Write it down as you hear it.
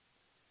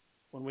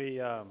When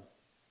we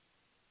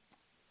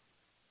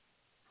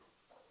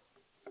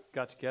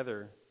got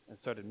together and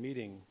started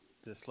meeting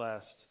this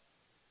last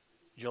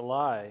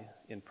July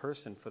in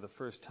person for the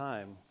first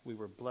time, we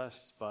were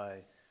blessed by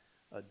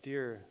a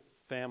dear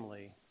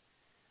family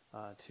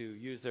to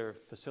use their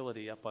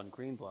facility up on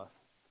Green Bluff.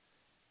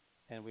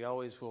 And we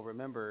always will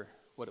remember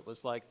what it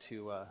was like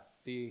to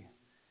be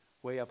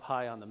way up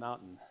high on the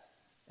mountain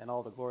and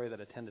all the glory that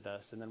attended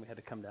us, and then we had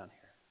to come down here.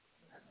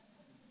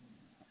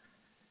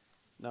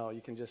 No,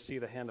 you can just see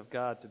the hand of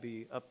God to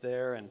be up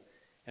there and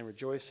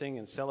rejoicing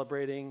and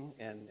celebrating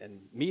and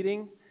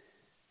meeting,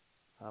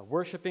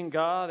 worshiping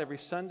God every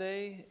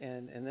Sunday,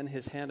 and then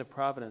his hand of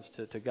providence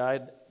to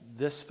guide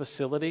this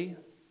facility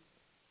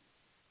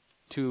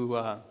to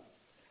a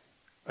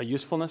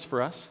usefulness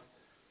for us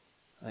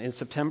in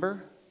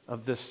September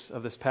of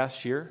this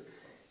past year,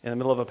 in the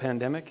middle of a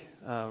pandemic.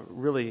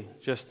 Really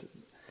just,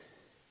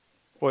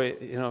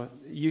 boy,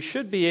 you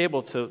should be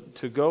able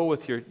to go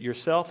with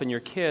yourself and your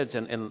kids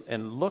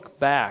and look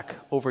back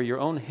over your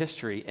own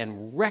history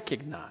and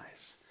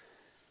recognize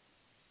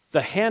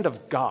the hand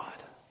of God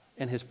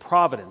and his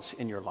providence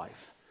in your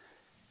life.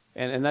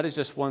 And that is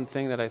just one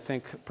thing that I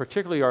think,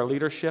 particularly our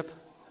leadership,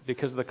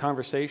 because of the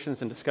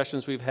conversations and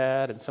discussions we've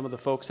had, and some of the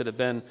folks that have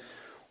been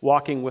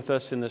walking with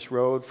us in this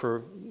road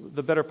for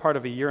the better part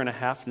of a year and a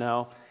half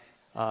now,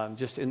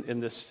 just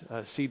in this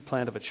seed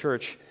plant of a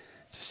church,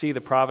 to see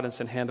the providence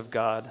and hand of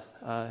God.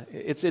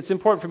 It's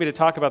important for me to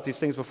talk about these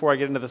things before I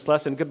get into this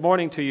lesson. Good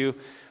morning to you,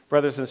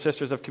 brothers and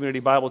sisters of Community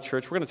Bible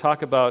Church. We're going to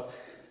talk about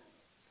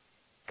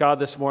God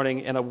this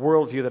morning and a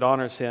worldview that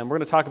honors him. We're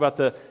going to talk about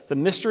the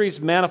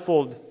mysteries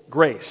manifold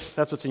grace.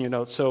 That's what's in your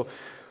notes. So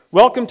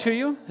welcome to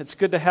you. It's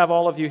good to have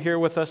all of you here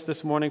with us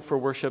this morning for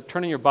worship.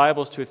 Turning your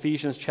Bibles to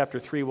Ephesians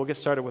chapter 3. We'll get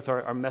started with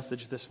our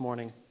message this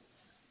morning.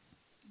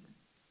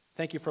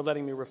 Thank you for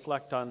letting me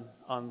reflect on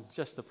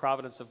just the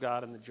providence of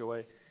God and the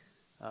joy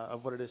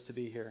of what it is to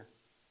be here.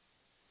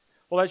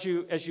 Well, as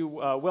you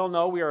well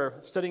know, we are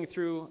studying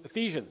through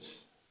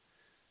Ephesians,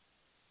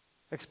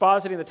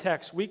 expositing the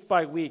text week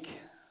by week,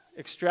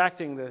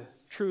 extracting the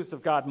truths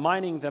of God,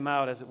 mining them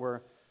out, as it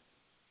were.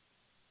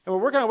 And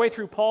we're working our way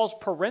through Paul's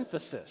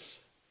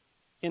parenthesis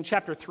in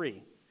chapter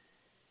 3.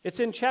 It's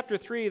in chapter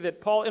 3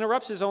 that Paul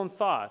interrupts his own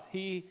thought.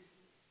 He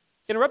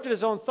interrupted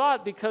his own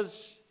thought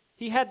because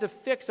he had to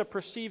fix a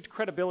perceived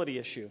credibility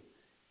issue.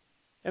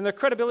 And the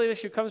credibility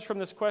issue comes from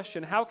this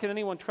question: how can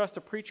anyone trust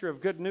a preacher of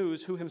good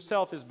news who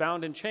himself is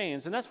bound in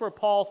chains? And that's where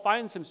Paul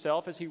finds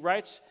himself as he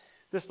writes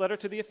this letter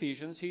to the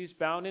Ephesians. He's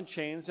bound in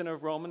chains in a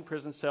Roman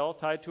prison cell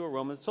tied to a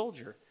Roman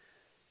soldier.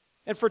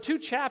 And for 2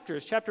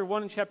 chapters, chapter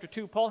 1 and chapter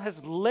 2, Paul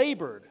has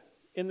labored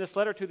in this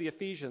letter to the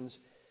Ephesians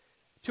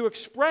to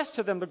express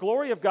to them the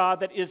glory of God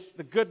that is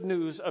the good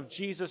news of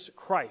Jesus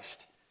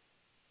Christ,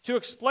 to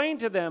explain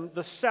to them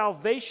the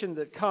salvation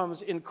that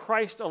comes in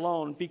Christ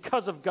alone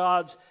because of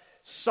God's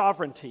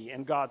sovereignty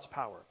and God's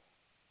power.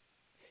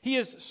 He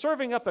is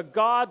serving up a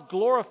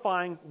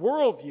God-glorifying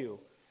worldview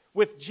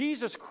with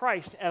Jesus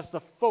Christ as the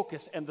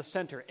focus and the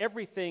center.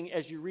 Everything,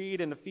 as you read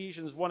in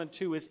Ephesians 1 and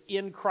 2, is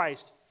in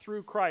Christ,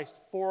 through Christ,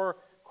 for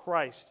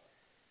Christ.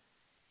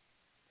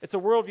 It's a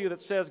worldview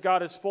that says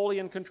God is fully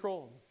in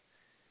control,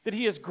 that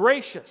he is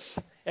gracious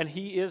and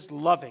he is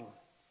loving,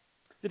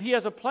 that he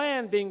has a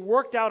plan being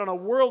worked out on a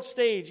world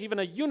stage, even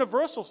a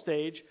universal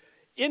stage,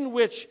 in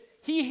which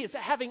he is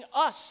having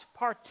us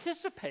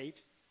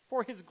participate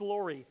for his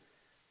glory.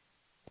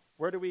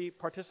 Where do we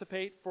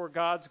participate for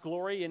God's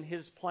glory in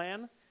his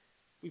plan?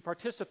 We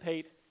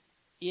participate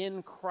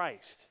in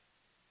Christ.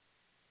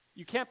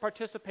 You can't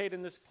participate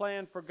in this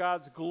plan for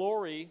God's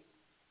glory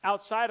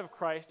outside of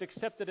Christ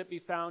except that it be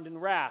found in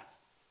wrath.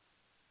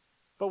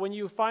 But when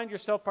you find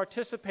yourself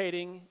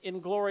participating in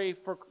glory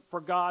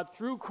for God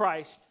through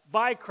Christ,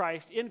 by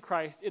Christ, in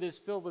Christ, it is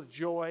filled with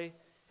joy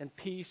and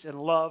peace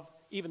and love,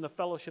 even the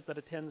fellowship that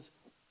attends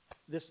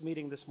this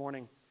meeting this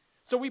morning.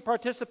 So we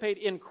participate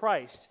in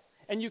Christ,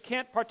 and you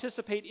can't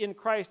participate in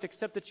Christ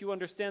except that you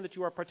understand that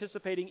you are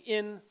participating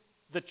in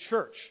the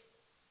church,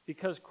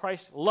 because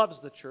Christ loves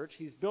the church,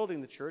 he's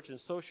building the church, and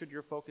so should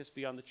your focus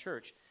be on the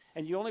church.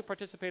 And you only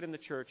participate in the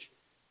church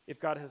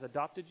if God has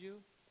adopted you,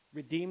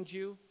 redeemed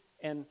you,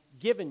 and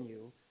given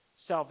you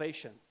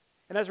salvation.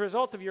 And as a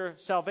result of your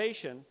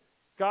salvation,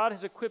 God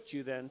has equipped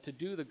you then to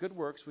do the good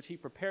works which he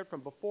prepared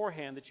from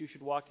beforehand that you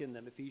should walk in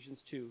them.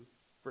 Ephesians 2,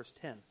 verse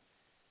 10.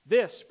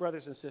 This,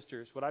 brothers and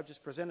sisters, what I've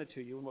just presented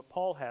to you and what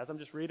Paul has, I'm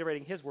just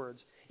reiterating his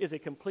words, is a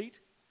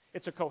complete,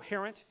 it's a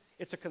coherent,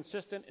 it's a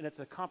consistent, and it's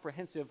a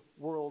comprehensive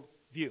world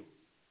view.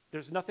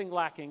 There's nothing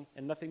lacking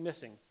and nothing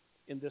missing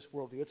in this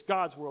worldview. It's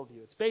God's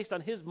worldview. It's based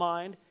on his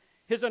mind,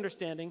 his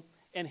understanding,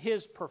 and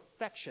his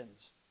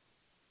perfections.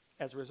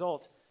 As a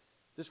result,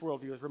 this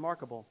worldview is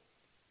remarkable.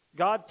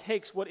 God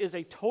takes what is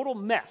a total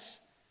mess,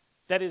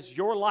 that is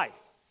your life,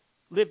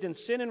 lived in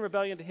sin and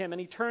rebellion to him,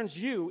 and he turns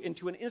you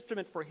into an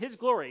instrument for his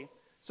glory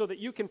so that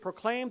you can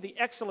proclaim the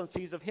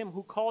excellencies of him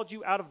who called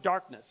you out of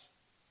darkness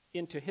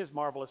into his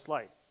marvelous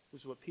light,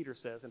 which is what Peter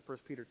says in 1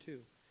 Peter 2.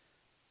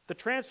 The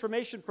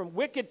transformation from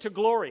wicked to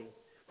glory,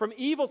 From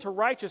evil to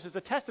righteous is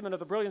a testament of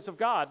the brilliance of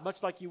God,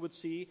 much like you would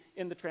see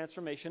in the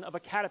transformation of a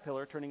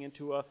caterpillar turning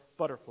into a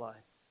butterfly.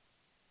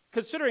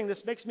 Considering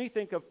this makes me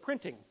think of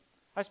printing.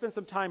 I spent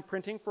some time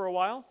printing for a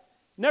while.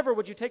 Never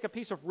would you take a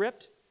piece of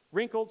ripped,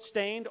 wrinkled,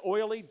 stained,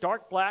 oily,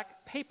 dark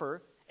black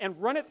paper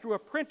and run it through a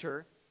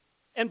printer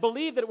and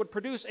believe that it would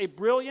produce a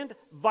brilliant,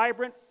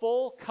 vibrant,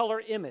 full-color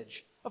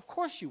image. Of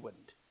course you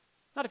wouldn't.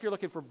 Not if you're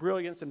looking for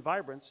brilliance and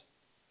vibrance.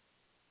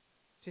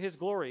 To His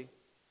glory,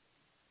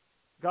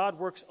 God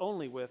works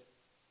only with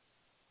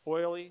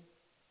oily,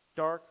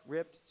 dark,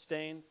 ripped,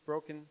 stained,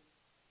 broken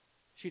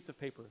sheets of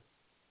paper.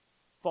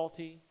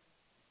 Faulty,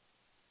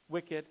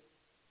 wicked,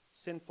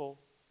 sinful,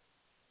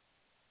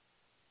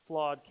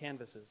 flawed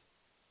canvases.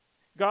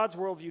 God's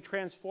worldview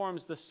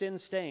transforms the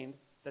sin-stained,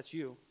 that's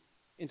you,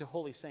 into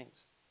holy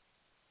saints.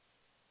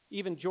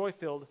 Even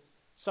joy-filled,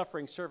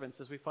 suffering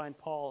servants, as we find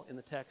Paul in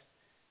the text.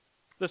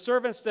 The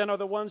servants, then, are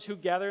the ones who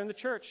gather in the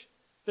church.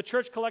 The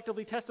church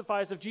collectively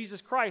testifies of Jesus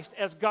Christ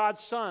as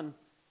God's Son,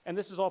 and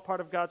this is all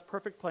part of God's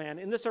perfect plan.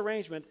 In this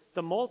arrangement,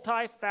 the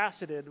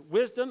multifaceted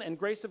wisdom and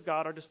grace of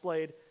God are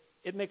displayed.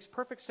 It makes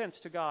perfect sense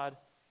to God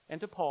and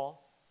to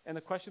Paul, and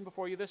the question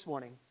before you this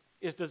morning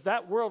is, does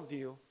that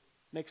worldview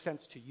make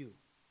sense to you?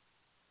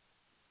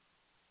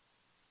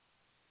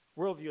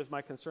 Worldview is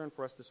my concern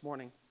for us this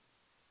morning.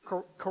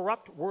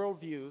 Corrupt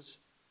worldviews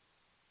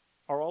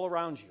are all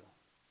around you.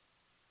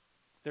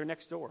 They're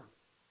next door.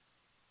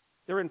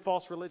 They're in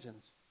false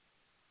religions.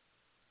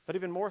 But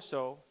even more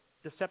so,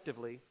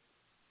 deceptively,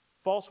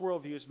 false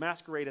worldviews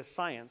masquerade as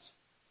science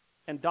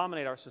and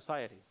dominate our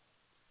society.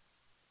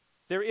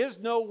 There is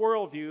no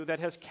worldview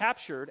that has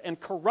captured and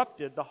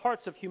corrupted the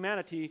hearts of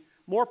humanity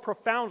more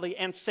profoundly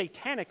and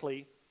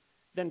satanically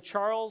than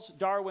Charles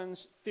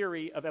Darwin's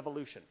theory of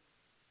evolution.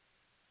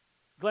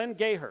 Glenn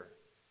Gaher,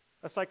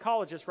 a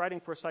psychologist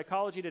writing for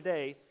Psychology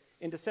Today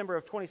in December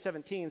of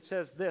 2017,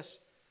 says this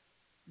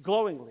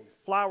glowingly,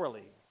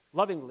 flowery,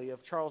 lovingly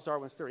of Charles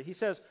Darwin's theory. He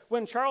says,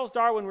 when Charles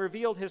Darwin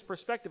revealed his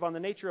perspective on the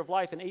nature of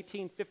life in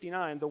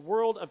 1859, the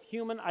world of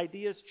human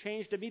ideas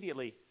changed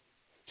immediately.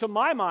 To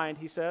my mind,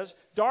 he says,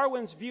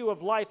 Darwin's view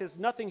of life is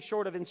nothing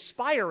short of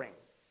inspiring.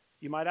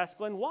 You might ask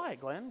Glenn, why,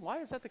 Glenn?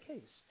 Why is that the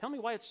case? Tell me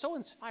why it's so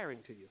inspiring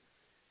to you.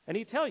 And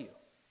he'd tell you,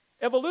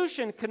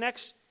 evolution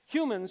connects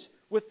humans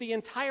with the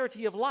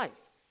entirety of life.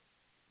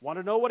 Want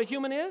to know what a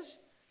human is?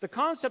 The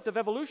concept of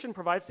evolution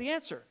provides the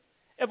answer.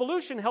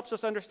 Evolution helps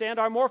us understand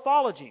our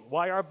morphology,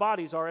 why our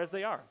bodies are as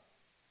they are.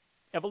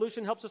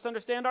 Evolution helps us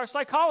understand our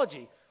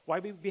psychology, why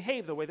we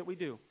behave the way that we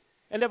do.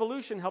 And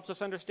evolution helps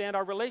us understand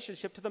our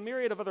relationship to the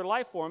myriad of other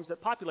life forms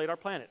that populate our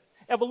planet.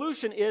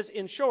 Evolution,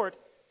 in short,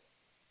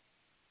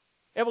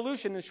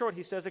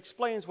 he says,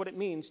 explains what it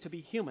means to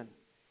be human.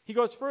 He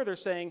goes further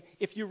saying,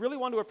 if you really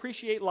want to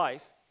appreciate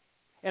life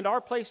and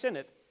our place in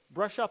it,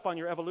 brush up on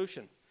your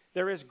evolution.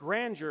 There is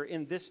grandeur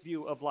in this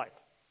view of life.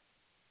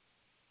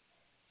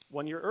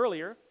 1 year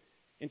earlier,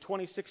 in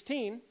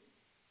 2016,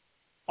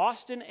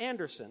 Austin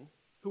Anderson,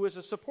 who is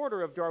a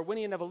supporter of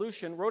Darwinian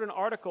evolution, wrote an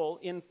article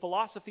in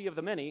Philosophy of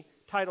the Many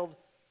titled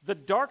The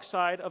Dark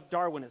Side of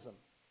Darwinism,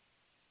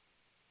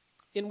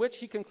 in which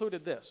he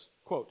concluded this,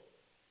 quote,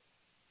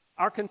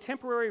 our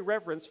contemporary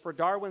reverence for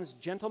Darwin's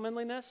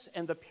gentlemanliness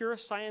and the pure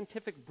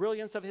scientific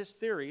brilliance of his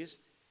theories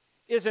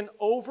is an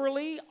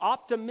overly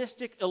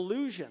optimistic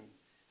illusion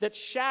that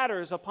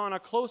shatters upon a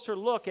closer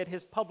look at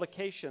his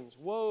publications.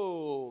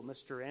 Whoa,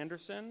 Mr.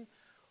 Anderson,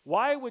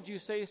 why would you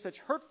say such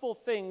hurtful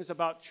things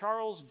about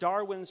Charles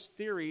Darwin's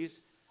theories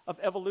of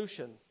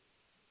evolution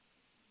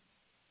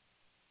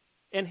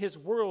and his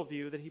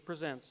worldview that he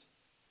presents?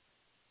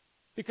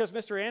 Because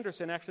Mr.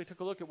 Anderson actually took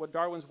a look at what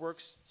Darwin's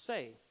works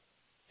say,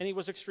 and he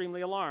was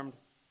extremely alarmed.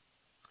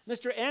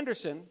 Mr.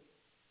 Anderson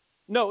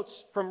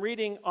notes from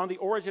reading On the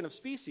Origin of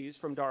Species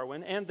from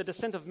Darwin and The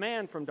Descent of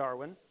Man from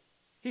Darwin,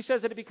 he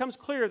says that it becomes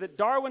clear that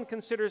Darwin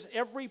considers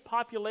every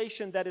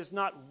population that is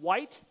not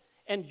white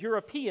and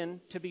European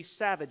to be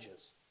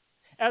savages.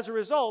 As a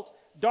result,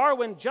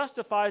 Darwin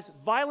justifies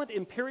violent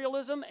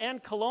imperialism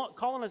and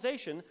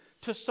colonization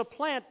to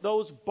supplant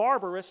those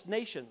barbarous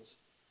nations,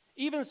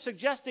 even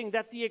suggesting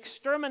that the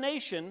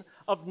extermination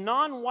of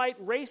non-white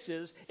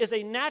races is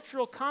a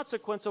natural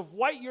consequence of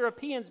white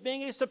Europeans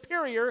being a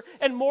superior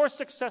and more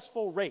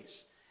successful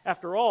race.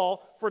 After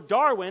all, for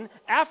Darwin,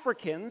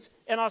 Africans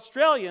and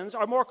Australians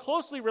are more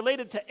closely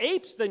related to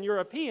apes than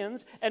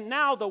Europeans, and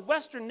now the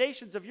Western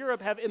nations of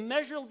Europe have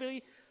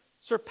immeasurably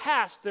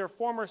surpassed their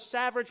former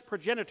savage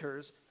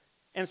progenitors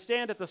and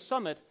stand at the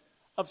summit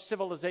of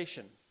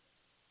civilization.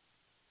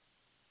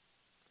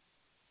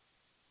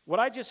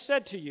 What I just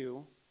said to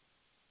you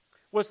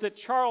was that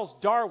Charles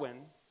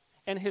Darwin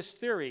and his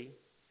theory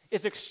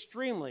is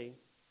extremely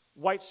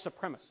white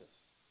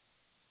supremacist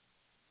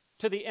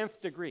to the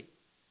nth degree.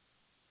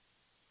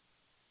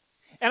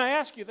 And I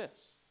ask you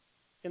this,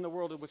 in the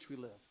world in which we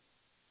live,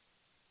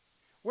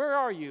 where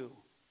are you,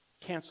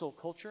 cancel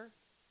culture?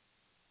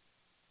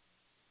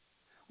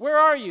 Where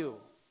are you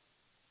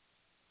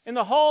in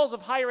the halls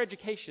of higher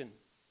education,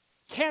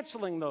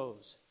 canceling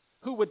those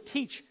who would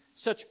teach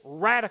such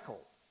radical,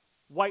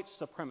 white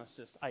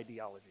supremacist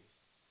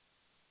ideologies?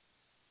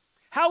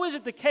 How is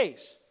it the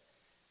case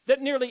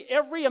that nearly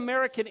every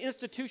American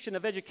institution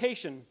of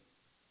education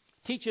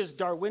teaches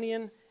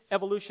Darwinian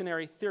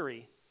evolutionary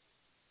theory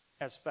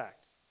as fact?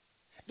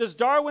 Does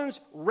Darwin's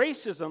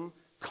racism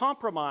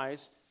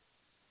compromise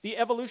the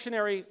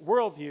evolutionary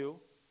worldview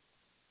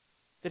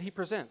that he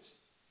presents?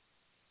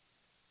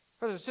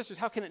 Brothers and sisters,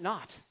 how can it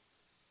not?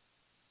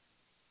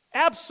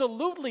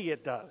 Absolutely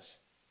it does.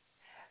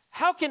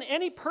 How can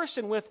any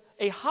person with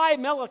a high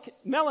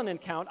melanin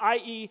count,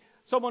 i.e.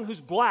 someone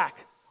who's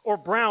black or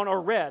brown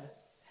or red,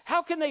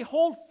 how can they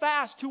hold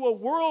fast to a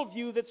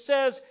worldview that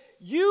says,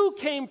 you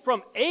came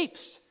from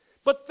apes,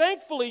 but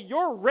thankfully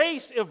your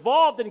race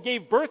evolved and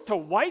gave birth to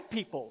white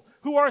people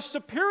who are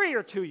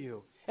superior to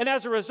you, and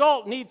as a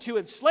result need to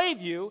enslave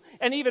you,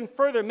 and even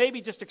further,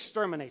 maybe just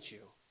exterminate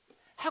you?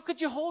 How could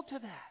you hold to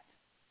that?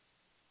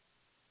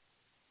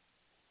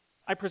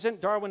 I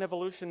present Darwin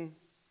evolution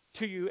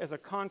to you as a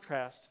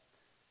contrast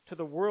to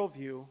the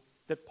worldview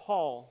that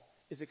Paul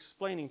is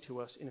explaining to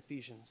us in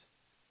Ephesians,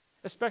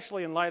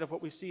 especially in light of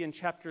what we see in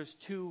chapters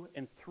 2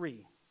 and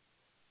 3,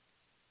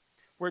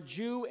 where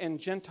Jew and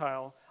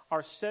Gentile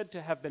are said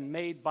to have been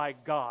made by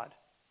God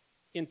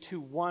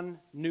into one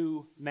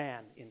new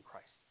man in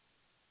Christ.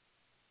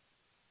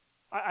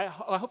 I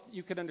hope that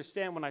you can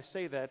understand when I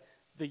say that,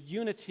 the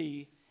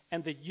unity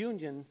and the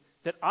union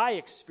that I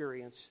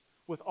experience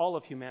with all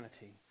of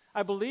humanity.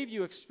 I believe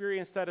you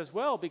experience that as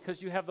well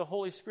because you have the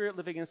Holy Spirit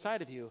living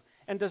inside of you.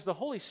 And does the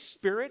Holy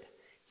Spirit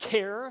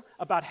care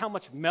about how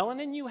much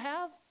melanin you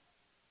have?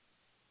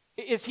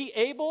 Is he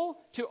able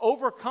to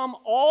overcome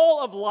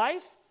all of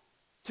life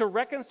to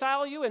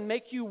reconcile you and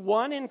make you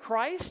one in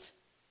Christ?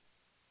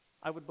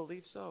 I would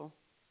believe so.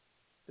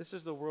 This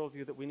is the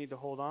worldview that we need to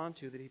hold on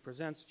to, that he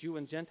presents Jew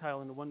and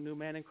Gentile into one new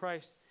man in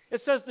Christ.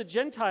 It says the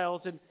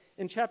Gentiles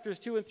in chapters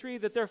 2 and 3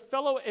 that they're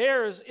fellow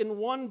heirs in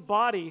one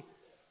body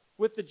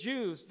with the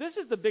Jews. This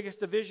is the biggest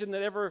division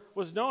that ever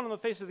was known on the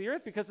face of the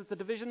earth because it's a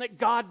division that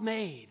God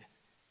made,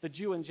 the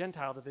Jew and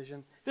Gentile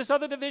division. This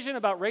other division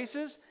about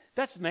races,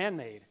 that's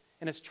man-made,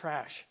 and it's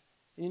trash.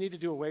 And you need to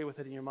do away with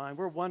it in your mind.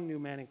 We're one new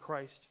man in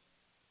Christ.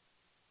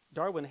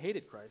 Darwin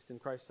hated Christ and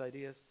Christ's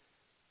ideas.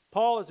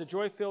 Paul is a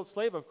joy-filled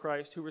slave of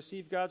Christ who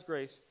received God's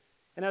grace.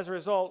 And as a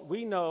result,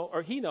 we know,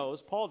 or he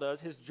knows, Paul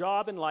does, his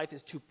job in life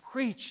is to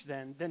preach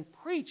then. Then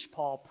preach,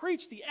 Paul.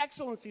 Preach the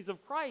excellencies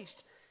of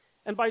Christ.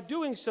 And by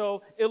doing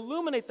so,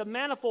 illuminate the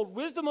manifold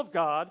wisdom of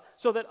God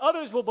so that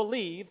others will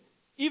believe,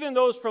 even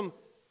those from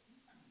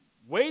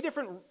way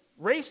different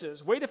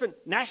races, way different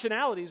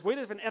nationalities, way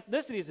different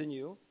ethnicities than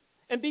you,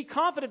 and be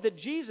confident that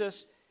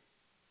Jesus,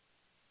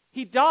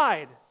 he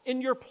died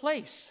in your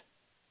place.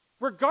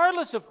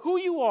 Regardless of who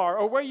you are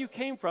or where you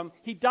came from,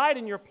 he died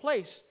in your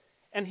place,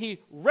 and he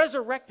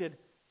resurrected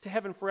to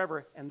heaven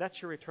forever, and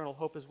that's your eternal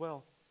hope as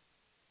well.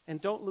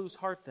 And don't lose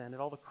heart then at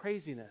all the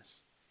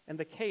craziness and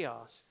the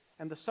chaos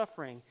and the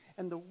suffering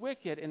and the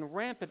wicked and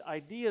rampant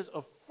ideas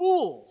of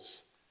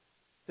fools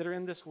that are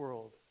in this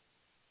world.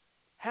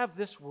 Have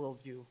this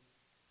worldview.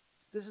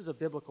 This is a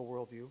biblical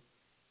worldview.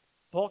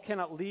 Paul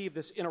cannot leave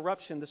this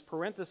interruption, this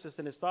parenthesis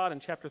in his thought in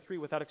chapter 3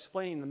 without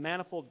explaining the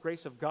manifold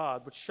grace of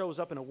God, which shows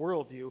up in a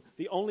worldview,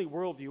 the only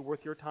worldview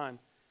worth your time.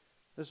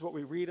 This is what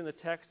we read in the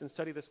text and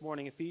study this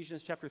morning,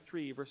 Ephesians chapter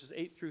 3, verses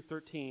 8 through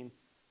 13.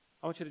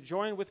 I want you to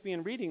join with me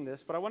in reading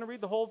this, but I want to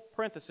read the whole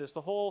parenthesis, the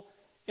whole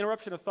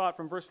interruption of thought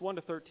from verse 1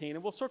 to 13,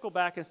 and we'll circle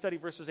back and study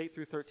verses 8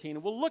 through 13,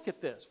 and we'll look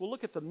at this. We'll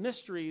look at the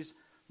mysteries,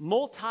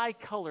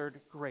 multicolored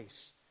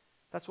grace.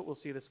 That's what we'll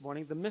see this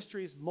morning, the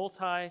mysteries,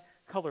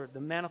 multicolored, the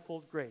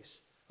manifold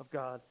grace of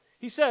God.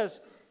 He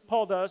says,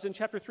 Paul does, in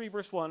chapter 3,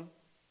 verse 1,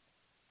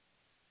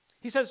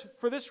 he says,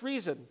 "For this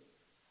reason,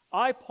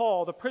 I,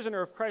 Paul, the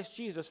prisoner of Christ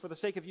Jesus, for the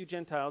sake of you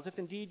Gentiles, if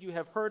indeed you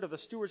have heard of the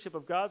stewardship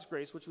of God's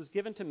grace, which was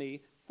given to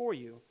me for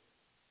you,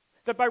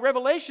 that by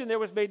revelation there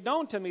was made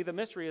known to me the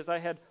mystery as I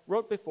had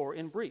wrote before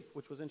in brief,"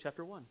 which was in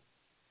chapter 1.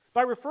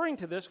 By referring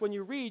to this, when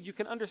you read, you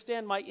can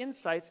understand my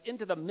insights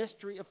into the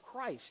mystery of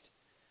Christ,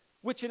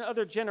 which in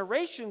other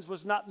generations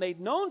was not made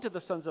known to the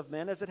sons of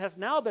men, as it has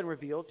now been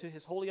revealed to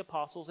his holy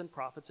apostles and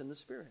prophets in the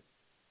Spirit.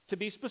 To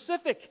be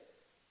specific,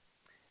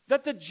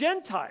 that the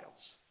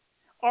Gentiles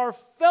are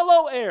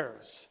fellow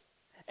heirs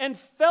and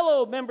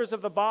fellow members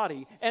of the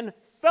body and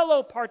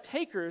fellow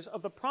partakers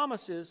of the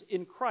promises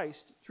in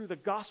Christ through the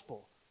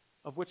gospel,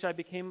 of which I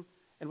became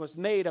and was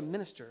made a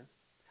minister,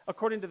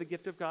 according to the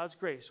gift of God's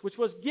grace, which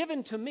was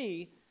given to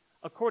me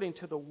according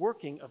to the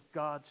working of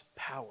God's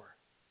power.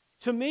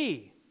 To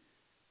me,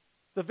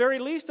 the very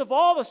least of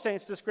all the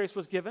saints, this grace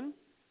was given,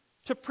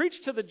 to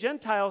preach to the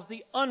Gentiles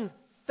the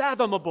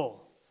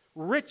unfathomable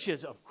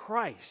riches of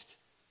Christ,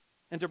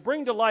 and to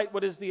bring to light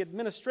what is the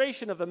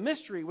administration of the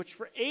mystery which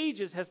for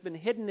ages has been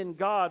hidden in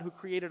God who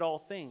created all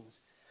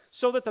things,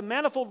 so that the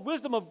manifold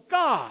wisdom of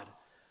God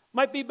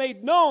might be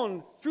made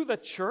known through the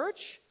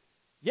church,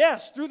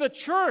 yes, through the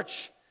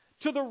church,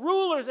 to the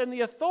rulers and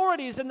the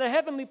authorities in the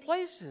heavenly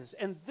places.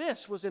 And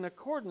this was in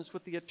accordance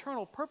with the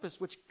eternal purpose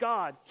which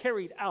God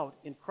carried out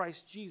in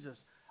Christ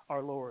Jesus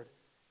our Lord,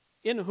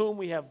 in whom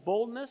we have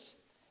boldness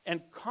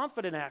and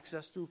confident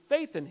access through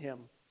faith in him.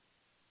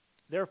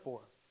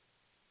 Therefore,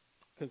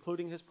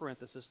 concluding his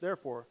parenthesis,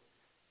 therefore,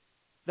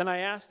 then I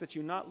ask that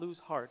you not lose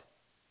heart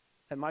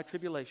at my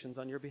tribulations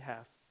on your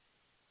behalf,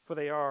 for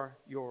they are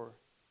your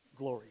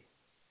glory.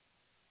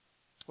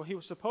 Well, he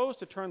was supposed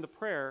to turn to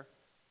prayer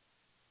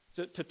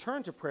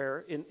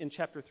in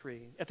chapter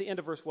 3, at the end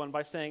of verse 1,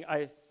 by saying,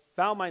 I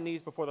bow my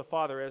knees before the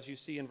Father, as you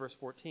see in verse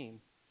 14.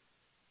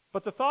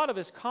 But the thought of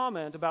his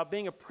comment about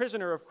being a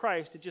prisoner of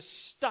Christ, it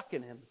just stuck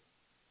in him.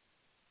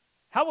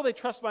 How will they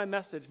trust my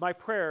message, my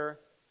prayer,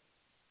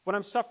 when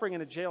I'm suffering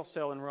in a jail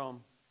cell in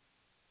Rome?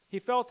 He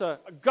felt a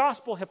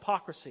gospel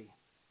hypocrisy.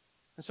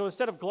 And so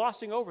instead of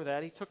glossing over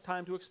that, he took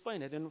time to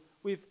explain it. And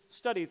we've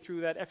studied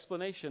through that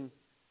explanation.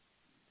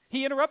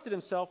 He interrupted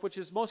himself, which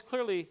is most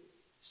clearly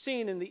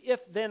seen in the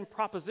if-then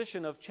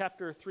proposition of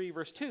chapter 3,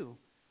 verse 2,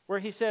 where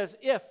he says,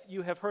 if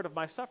you have heard of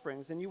my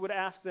sufferings. And you would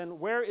ask then,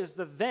 where is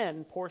the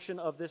then portion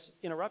of this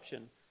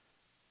interruption?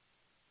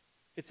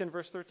 It's in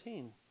verse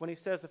 13, when he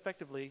says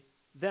effectively,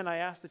 then I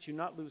ask that you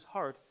not lose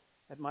heart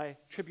at my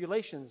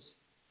tribulations.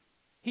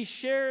 He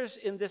shares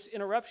in this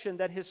interruption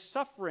that his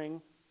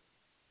suffering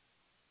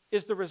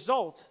is the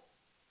result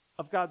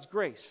of God's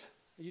grace.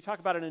 You talk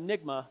about an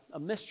enigma, a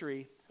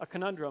mystery, a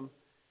conundrum.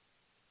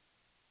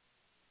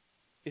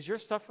 Is your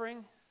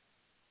suffering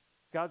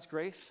God's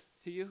grace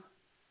to you?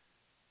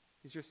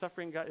 Is your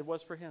suffering God? It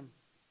was for him.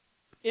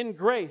 In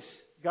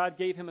grace, God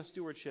gave him a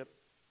stewardship.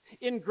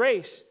 In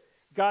grace,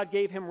 God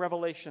gave him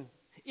revelation.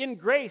 In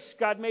grace,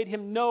 God made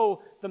him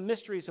know the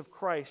mysteries of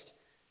Christ.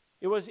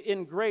 It was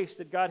in grace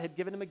that God had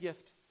given him a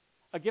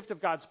gift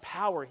of God's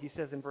power, he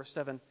says in verse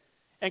 7.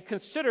 And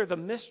consider the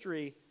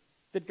mystery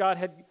that God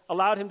had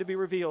allowed him to be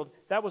revealed.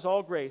 That was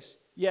all grace.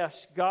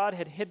 Yes, God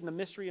had hidden the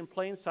mystery in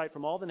plain sight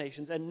from all the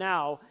nations, and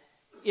now,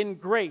 in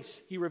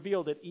grace, he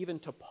revealed it even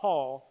to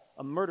Paul,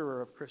 a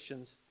murderer of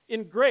Christians.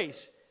 In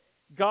grace,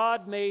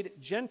 God made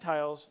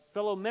Gentiles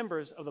fellow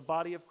members of the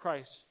body of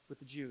Christ with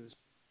the Jews.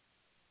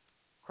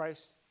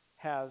 Christ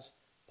has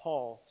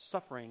Paul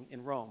suffering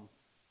in Rome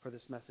for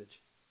this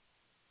message.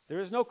 There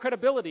is no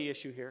credibility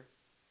issue here.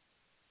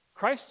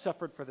 Christ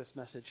suffered for this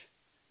message.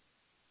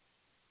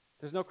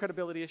 There's no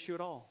credibility issue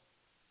at all.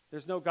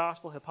 There's no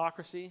gospel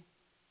hypocrisy.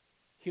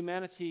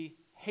 Humanity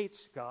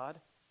hates God,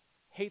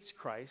 hates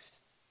Christ,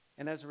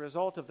 and as a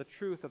result of the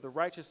truth of the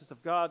righteousness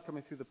of God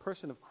coming through the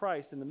person of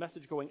Christ and the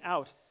message going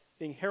out,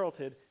 being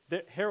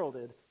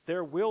heralded,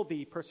 there will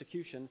be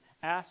persecution.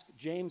 Ask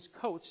James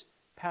Coates,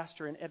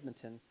 pastor in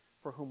Edmonton,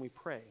 for whom we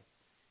pray.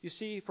 You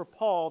see, for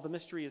Paul, the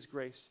mystery is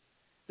grace.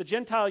 The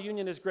Gentile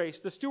union is grace.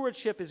 The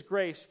stewardship is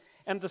grace.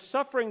 And the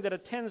suffering that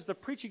attends the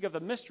preaching of the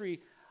mystery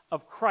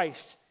of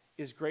Christ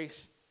is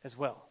grace as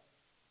well.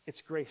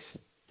 It's grace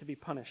to be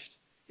punished.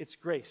 It's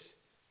grace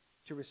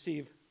to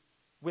receive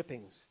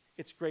whippings.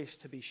 It's grace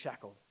to be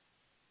shackled.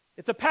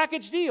 It's a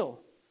package deal.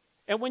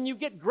 And when you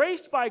get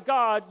graced by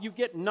God, you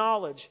get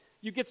knowledge.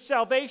 You get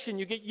salvation.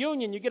 You get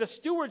union. You get a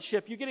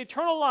stewardship. You get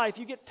eternal life.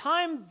 You get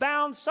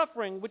time-bound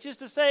suffering, which is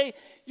to say,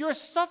 your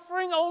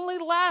suffering only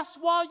lasts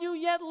while you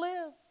yet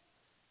live.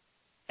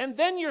 And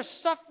then your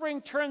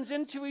suffering turns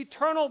into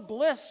eternal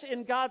bliss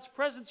in God's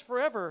presence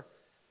forever,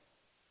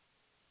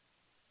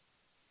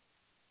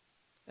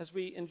 as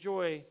we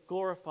enjoy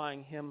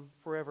glorifying him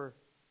forever.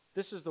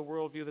 This is the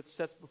worldview that's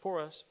set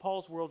before us.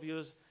 Paul's worldview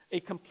is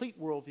a complete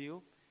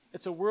worldview.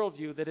 It's a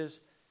worldview that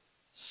is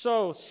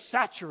so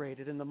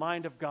saturated in the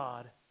mind of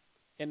God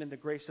and in the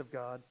grace of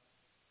God.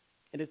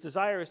 And his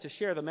desire is to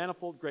share the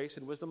manifold grace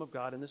and wisdom of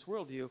God in this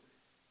worldview.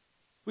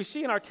 We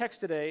see in our text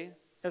today,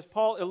 as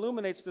Paul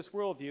illuminates this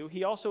worldview,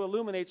 he also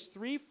illuminates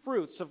three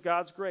fruits of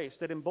God's grace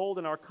that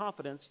embolden our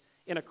confidence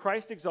in a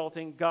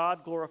Christ-exalting,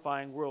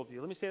 God-glorifying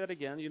worldview. Let me say that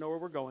again. You know where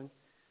we're going.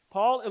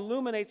 Paul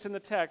illuminates in the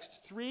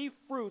text three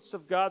fruits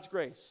of God's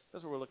grace.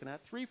 That's what we're looking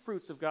at. Three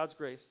fruits of God's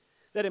grace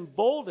that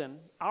embolden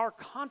our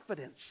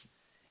confidence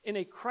in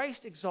a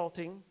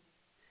Christ-exalting,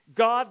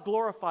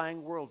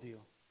 God-glorifying worldview.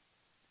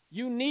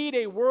 You need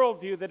a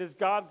worldview that is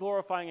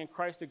God-glorifying and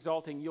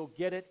Christ-exalting. You'll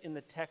get it in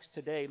the text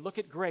today. Look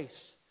at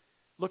grace.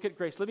 Look at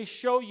grace. Let me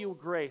show you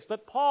grace.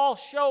 Let Paul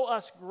show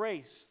us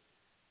grace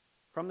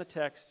from the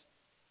text.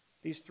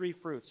 These three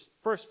fruits.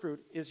 First fruit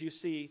is, you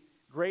see,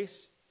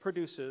 grace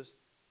produces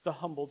the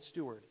humbled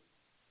steward.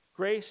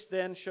 Grace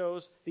then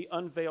shows the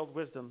unveiled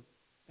wisdom.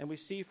 And we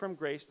see from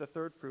grace, the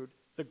third fruit,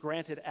 the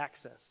granted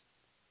access.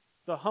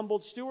 The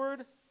humbled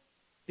steward,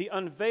 the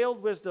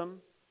unveiled wisdom,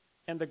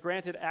 and the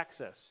granted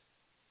access.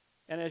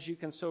 And as you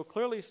can so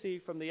clearly see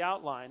from the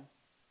outline,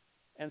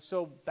 and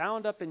so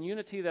bound up in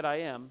unity that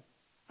I am,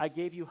 I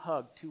gave you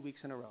hug 2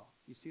 weeks in a row.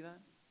 You see that?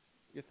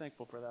 You're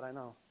thankful for that, I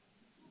know.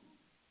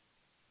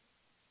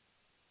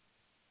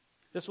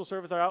 This will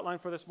serve as our outline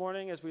for this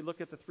morning as we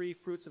look at the three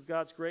fruits of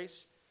God's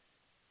grace.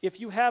 If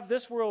you have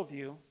this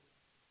worldview,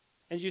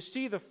 and you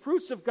see the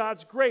fruits of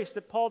God's grace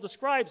that Paul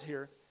describes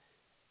here,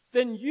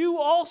 then you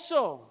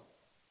also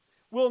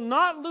will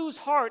not lose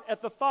heart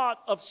at the thought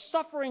of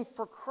suffering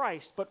for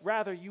Christ, but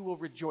rather you will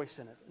rejoice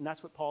in it. And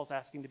that's what Paul's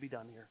asking to be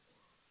done here.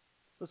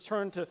 Let's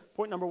turn to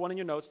point number 1 in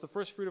your notes, the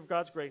first fruit of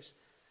God's grace.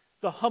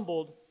 the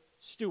humbled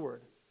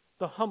steward.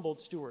 The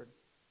humbled steward.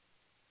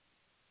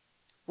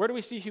 Where do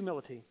we see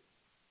humility?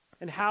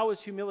 And how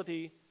is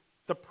humility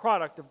the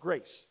product of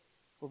grace?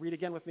 We'll read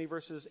again with me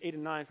verses 8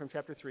 and 9 from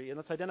chapter 3, and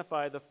let's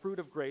identify the fruit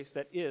of grace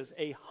that is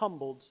a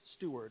humbled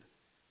steward.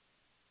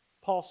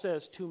 Paul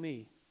says, to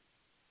me,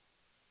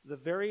 the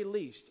very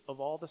least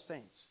of all the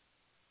saints,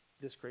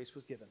 this grace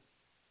was given,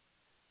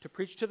 to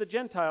preach to the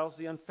Gentiles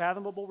the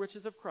unfathomable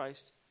riches of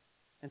Christ,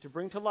 and to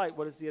bring to light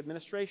what is the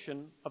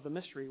administration of the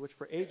mystery, which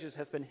for ages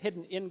has been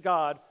hidden in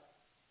God,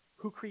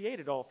 who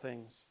created all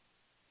things.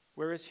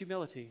 Where is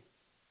humility?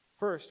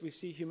 First, we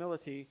see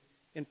humility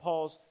in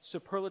Paul's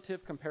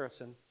superlative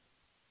comparison.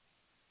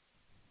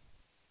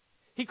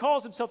 He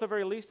calls himself the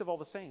very least of all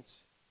the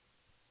saints.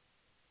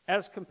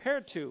 As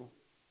compared to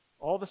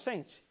all the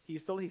saints,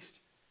 he's the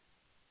least.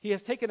 He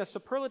has taken a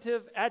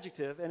superlative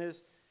adjective and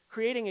is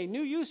creating a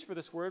new use for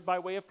this word by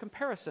way of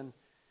comparison.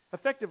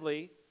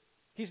 Effectively,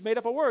 he's made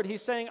up a word.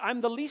 He's saying,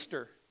 I'm the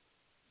leaster.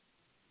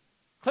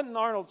 Clinton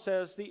Arnold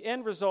says the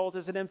end result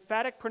is an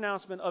emphatic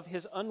pronouncement of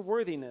his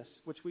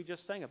unworthiness, which we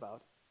just sang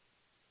about,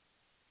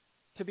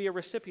 to be a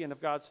recipient of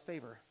God's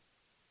favor.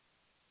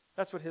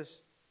 That's what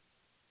his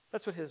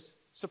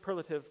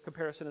superlative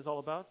comparison is all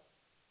about.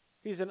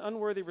 He's an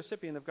unworthy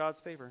recipient of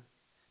God's favor.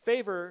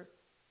 Favor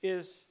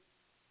is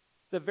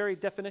the very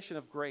definition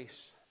of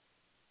grace.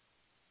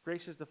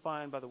 Grace is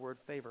defined by the word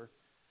favor.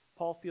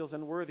 Paul feels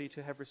unworthy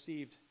to have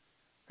received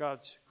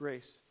God's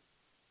grace.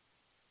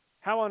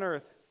 How on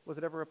earth was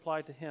it ever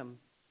applied to him?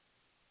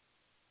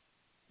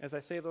 As I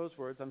say those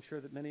words, I'm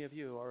sure that many of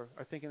you are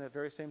thinking that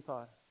very same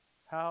thought.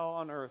 How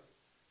on earth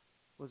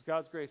was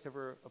God's grace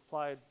ever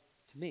applied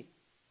to me?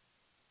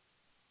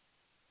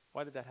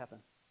 Why did that happen?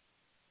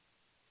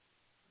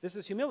 This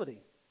is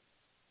humility.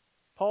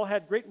 Paul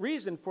had great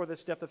reason for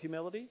this depth of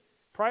humility.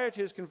 Prior to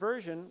his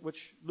conversion,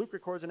 which Luke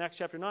records in Acts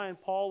chapter 9,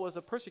 Paul was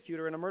a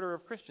persecutor and a murderer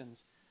of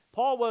Christians.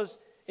 Paul was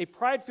a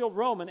pride-filled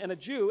Roman and a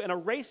Jew and a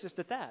racist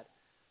at that,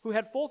 who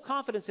had full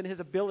confidence in his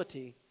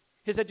ability,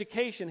 his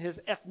education,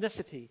 his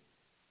ethnicity.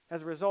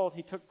 As a result,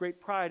 he took great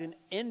pride in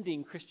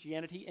ending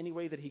Christianity any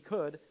way that he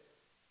could,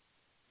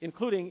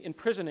 including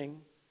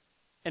imprisoning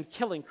and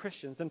killing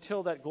Christians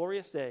until that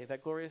glorious day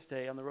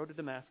on the road to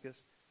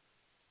Damascus.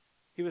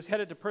 He was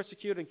headed to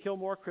persecute and kill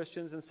more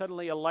Christians, and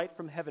suddenly a light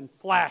from heaven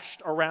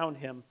flashed around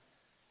him.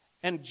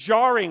 And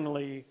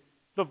jarringly,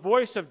 the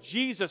voice of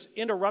Jesus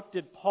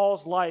interrupted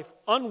Paul's life,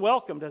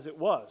 unwelcomed as it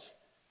was,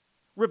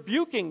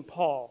 rebuking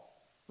Paul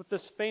with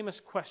this famous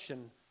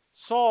question,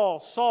 Saul,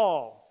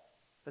 Saul,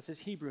 that's his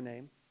Hebrew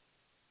name,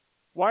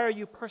 why are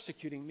you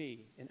persecuting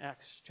me? In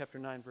Acts chapter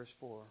 9, verse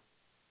 4.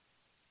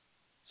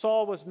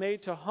 Saul was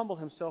made to humble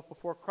himself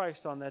before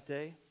Christ on that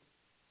day,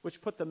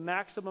 which put the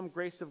maximum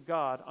grace of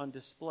God on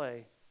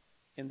display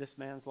in this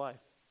man's life.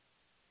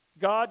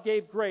 God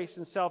gave grace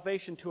and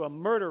salvation to a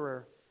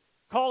murderer,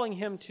 calling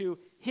him to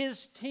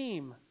his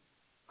team,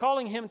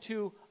 calling him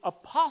to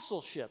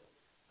apostleship.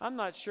 I'm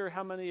not sure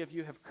how many of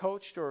you have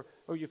coached or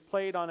you've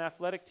played on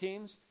athletic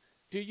teams.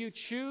 Do you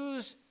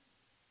choose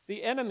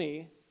the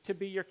enemy to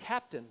be your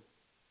captain?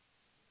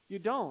 You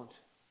don't.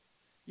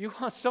 You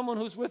want someone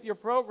who's with your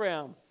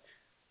program.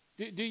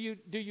 Do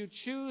you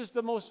choose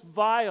the most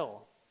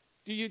vile?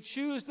 Do you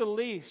choose the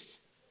least?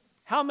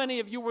 How many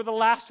of you were the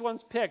last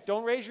ones picked?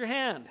 Don't raise your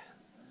hand.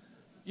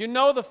 You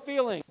know the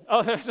feeling. Oh,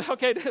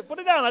 okay, put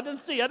it down. I didn't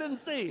see.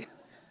 This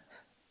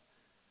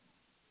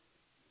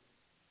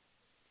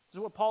is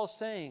what Paul is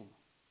saying.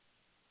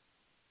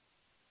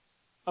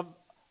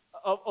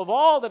 Of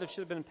all that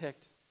should have been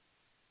picked,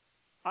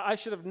 I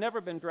should have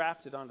never been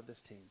drafted onto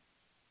this team,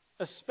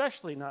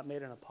 especially not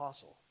made an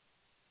apostle.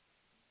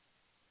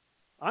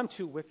 I'm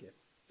too wicked.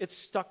 It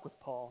stuck with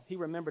Paul. He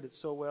remembered it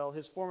so well.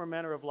 His former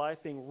manner of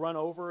life being run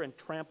over and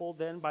trampled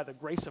then by the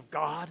grace of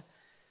God.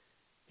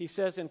 He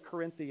says in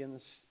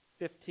Corinthians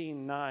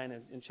 15:9,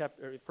 in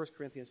 1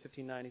 Corinthians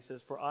 15:9, he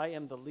says, "For I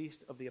am the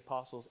least of the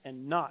apostles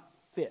and not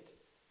fit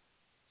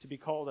to be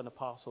called an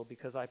apostle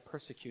because I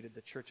persecuted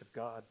the church of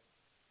God."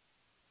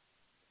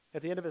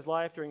 At the end of his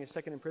life, during his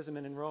second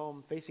imprisonment in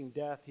Rome, facing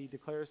death, he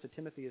declares to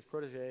Timothy, his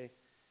protege,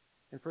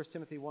 in 1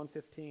 Timothy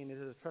 1:15, it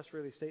is a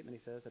trustworthy statement,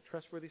 he says, a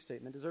trustworthy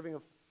statement, deserving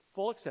of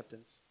full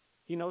acceptance.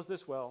 He knows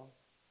this well,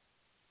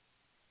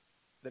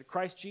 that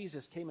Christ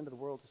Jesus came into the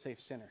world to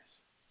save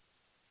sinners,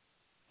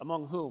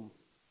 among whom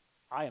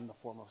I am the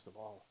foremost of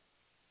all.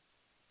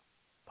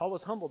 Paul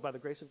was humbled by the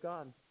grace of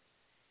God.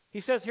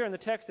 He says here in the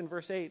text in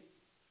verse 8,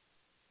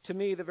 to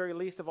me, the very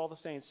least of all the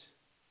saints,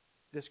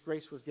 this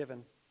grace was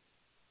given.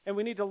 And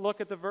we need to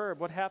look at the verb.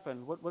 What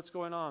happened? What's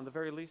going on? The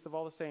very least of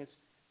all the saints,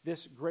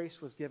 this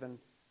grace was given.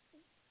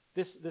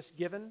 This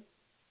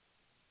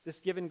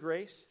given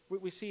grace,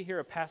 we see here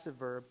a passive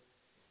verb.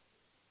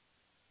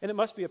 And it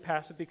must be a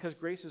passive because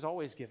grace is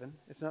always given.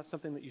 It's not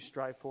something that you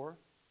strive for.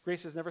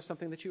 Grace is never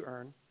something that you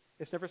earn.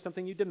 It's never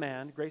something you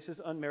demand. Grace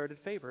is unmerited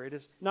favor. It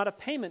is not a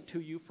payment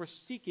to you for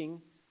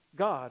seeking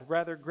God.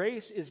 Rather,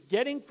 grace is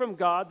getting from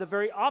God the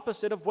very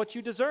opposite of what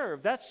you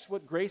deserve. That's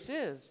what grace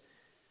is.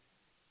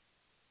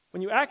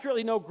 When you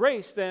accurately know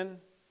grace,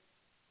 then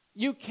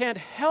you can't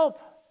help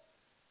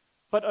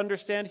but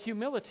understand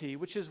humility,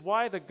 which is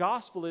why the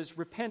gospel is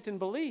repent and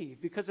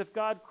believe. Because if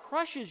God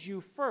crushes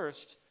you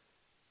first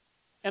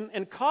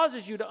and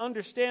causes you to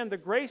understand the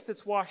grace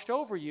that's washed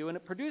over you, and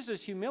it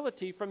produces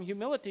humility, from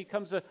humility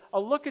comes a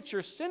look at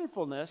your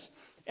sinfulness,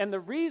 and the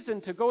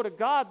reason to go to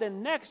God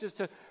then next is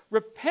to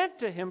repent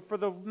to Him for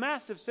the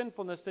massive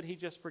sinfulness that He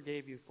just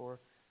forgave you for.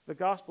 The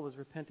gospel is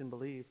repent and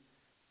believe.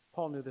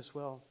 Paul knew this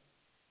well.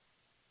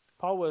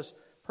 Paul was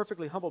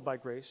perfectly humbled by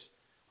grace,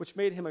 which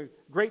made him a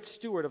great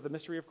steward of the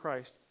mystery of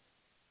Christ.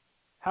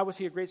 How was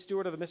he a great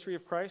steward of the mystery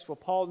of Christ? Well,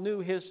 Paul knew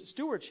his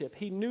stewardship.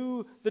 He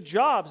knew the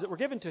jobs that were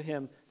given to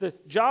him, the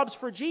jobs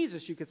for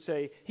Jesus, you could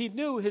say. He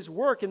knew his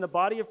work in the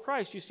body of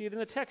Christ. You see it in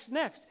the text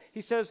next.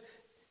 He says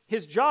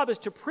his job is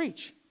to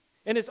preach.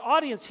 And his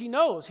audience, he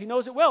knows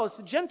it well. It's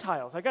the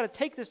Gentiles. I've got to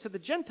take this to the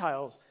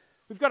Gentiles.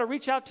 We've got to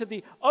reach out to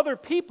the other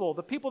people,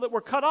 the people that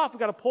were cut off. We've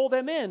got to pull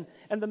them in.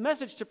 And the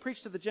message to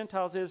preach to the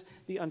Gentiles is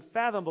the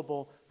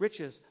unfathomable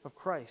riches of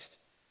Christ.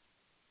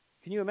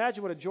 Can you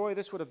imagine what a joy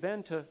this would have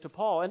been to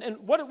Paul? And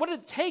what did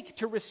it take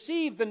to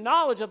receive the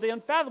knowledge of the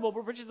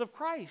unfathomable riches of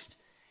Christ?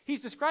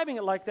 He's describing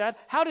it like that.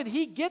 How did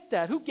he get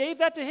that? Who gave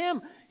that to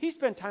him? He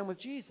spent time with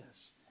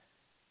Jesus.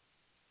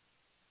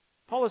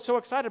 Paul is so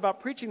excited about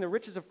preaching the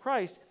riches of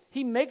Christ,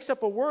 he makes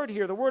up a word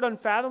here. The word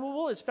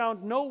unfathomable is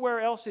found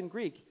nowhere else in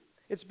Greek.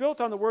 It's built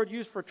on the word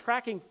used for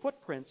tracking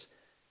footprints.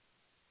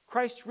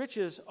 Christ's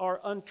riches are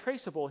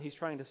untraceable, he's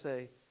trying to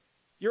say.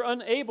 You're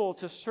unable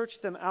to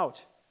search them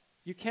out.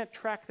 You can't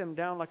track them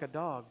down like a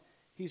dog.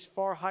 He's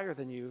far higher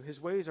than you.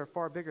 His ways are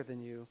far bigger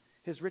than you.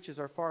 His riches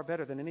are far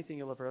better than anything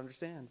you'll ever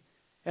understand.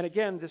 And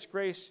again, this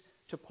grace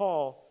to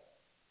Paul,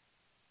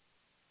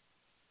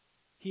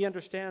 he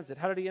understands it.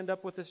 How did he end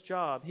up with this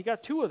job? He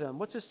got 2 of them.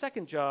 What's his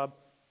second job?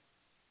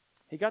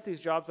 He got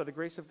these jobs by the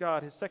grace of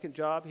God. His second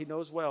job, he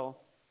knows well.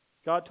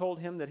 God told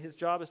him that his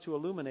job is to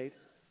illuminate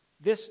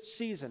this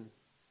season,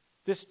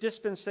 this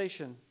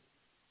dispensation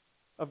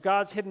of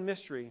God's hidden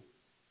mystery.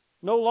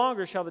 No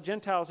longer shall the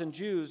Gentiles and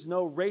Jews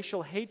know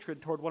racial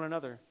hatred toward one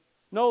another.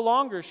 No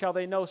longer shall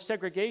they know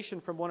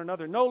segregation from one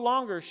another. No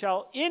longer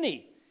shall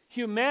any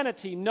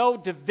humanity know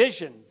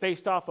division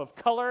based off of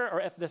color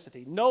or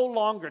ethnicity. No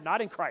longer,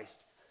 not in Christ.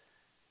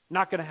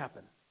 Not going to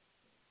happen.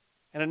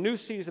 And a new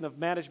season of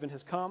management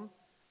has come.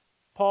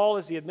 Paul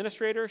is the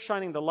administrator,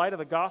 shining the light of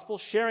the gospel,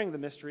 sharing the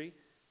mystery.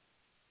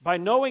 By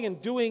knowing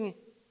and doing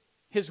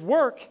his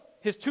work,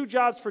 his 2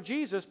 jobs for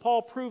Jesus,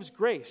 Paul proves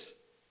grace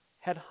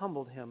had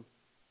humbled him.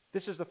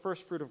 This is the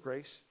first fruit of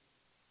grace.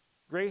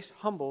 Grace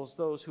humbles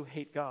those who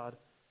hate God.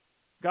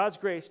 God's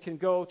grace can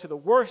go to the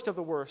worst of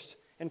the worst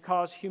and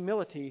cause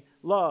humility,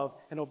 love,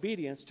 and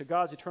obedience to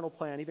God's eternal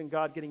plan, even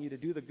God getting you to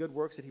do the good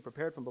works that He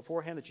prepared from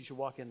beforehand that you should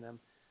walk in them.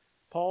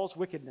 Paul's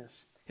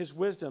wickedness, his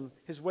wisdom,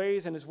 his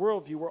ways, and his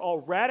worldview were all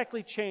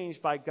radically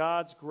changed by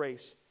God's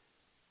grace.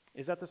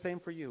 Is that the same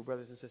for you,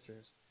 brothers and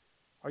sisters?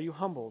 Are you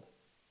humbled?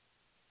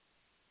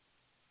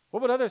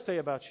 What would others say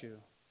about you?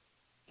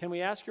 Can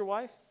we ask your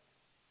wife?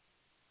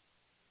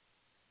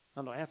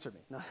 No, answer me.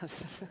 No.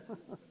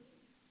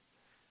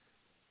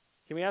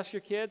 Can we ask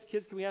your kids?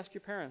 Kids, can we ask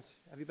your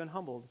parents? Have you been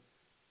humbled?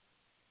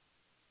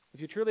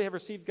 If you truly have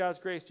received God's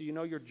grace, do you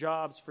know your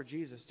jobs for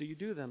Jesus? Do you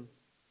do them?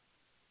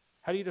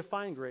 How do you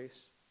define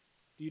grace?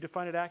 Do you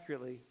define it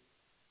accurately?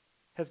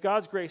 Has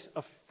God's grace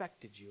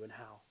affected you, and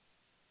how?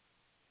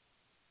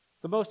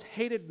 The most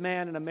hated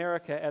man in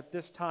America at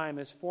this time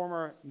is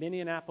former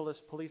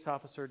Minneapolis police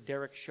officer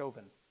Derek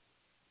Chauvin.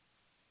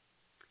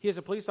 He is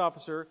a police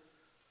officer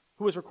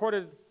who was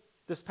recorded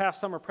this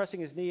past summer pressing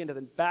his knee into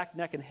the back,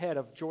 neck, and head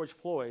of George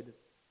Floyd,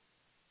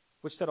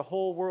 which set a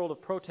whole world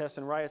of protests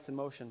and riots in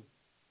motion.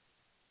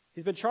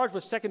 He's been charged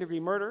with second-degree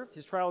murder.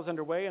 His trial is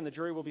underway, and the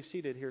jury will be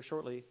seated here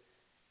shortly.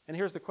 And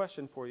here's the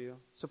question for you.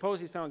 Suppose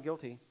he's found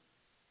guilty.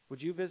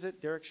 Would you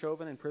visit Derek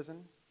Chauvin in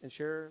prison and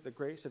share the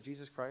grace of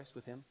Jesus Christ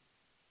with him?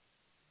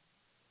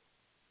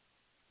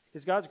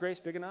 Is God's grace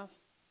big enough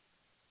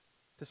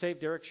to save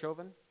Derek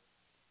Chauvin?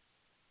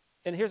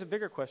 And here's a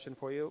bigger question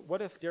for you.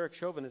 What if Derek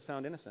Chauvin is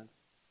found innocent?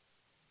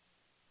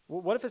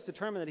 What if it's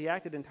determined that he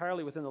acted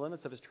entirely within the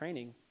limits of his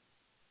training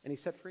and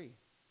he's set free?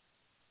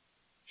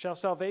 Shall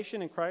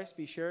salvation in Christ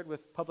be shared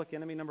with public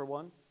enemy number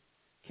 1?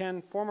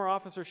 Can former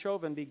officer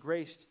Chauvin be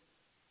graced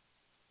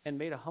and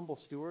made a humble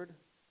steward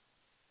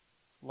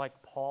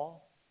like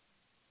Paul?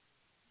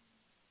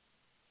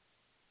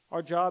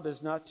 Our job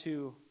is not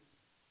to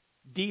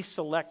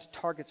deselect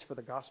targets for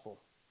the gospel.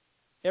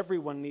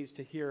 Everyone needs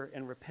to hear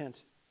and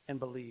repent and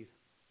believe.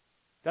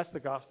 That's the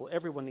gospel.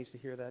 Everyone needs to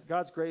hear that.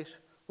 God's grace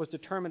was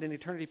determined in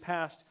eternity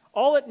past.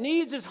 All it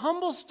needs is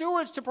humble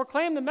stewards to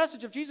proclaim the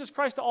message of Jesus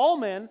Christ to all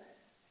men,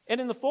 and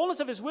in the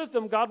fullness of His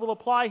wisdom, God will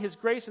apply His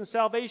grace and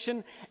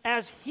salvation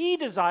as He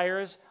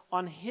desires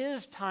on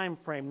His time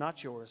frame,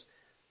 not yours.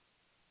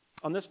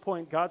 On this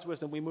point, God's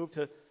wisdom, we move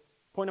to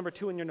point number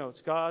 2 in your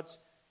notes. God's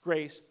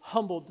grace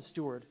humbled the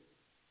steward.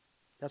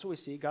 That's what we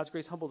see. God's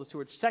grace humbled the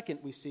steward. Second,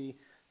 we see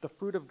the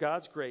fruit of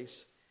God's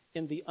grace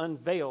in the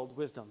unveiled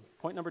wisdom.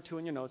 Point number 2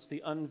 in your notes,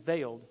 the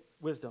unveiled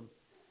wisdom.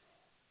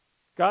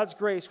 God's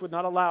grace would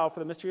not allow for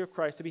the mystery of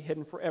Christ to be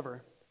hidden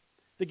forever.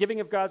 The giving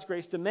of God's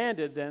grace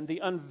demanded then the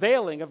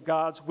unveiling of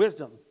God's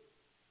wisdom.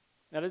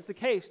 Now, it is the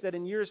case that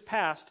in years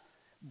past,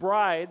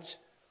 brides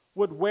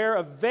would wear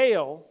a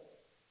veil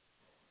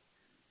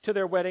to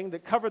their wedding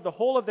that covered the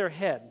whole of their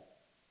head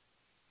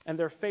and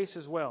their face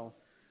as well,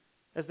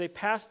 as they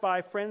passed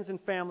by friends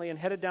and family and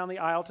headed down the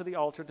aisle to the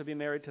altar to be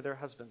married to their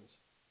husbands.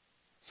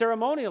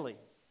 Ceremonially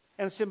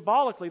and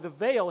symbolically, the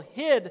veil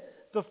hid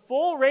the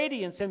full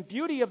radiance and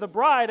beauty of the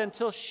bride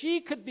until she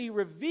could be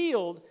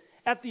revealed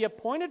at the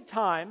appointed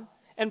time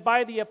and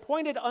by the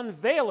appointed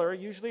unveiler,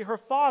 usually her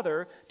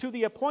father, to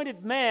the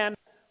appointed man,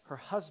 her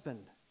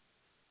husband.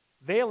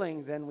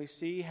 Veiling, then, we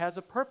see, has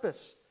a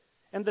purpose.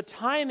 And the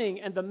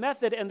timing and the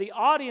method and the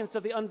audience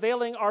of the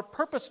unveiling are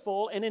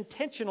purposeful and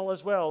intentional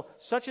as well.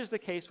 Such is the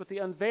case with the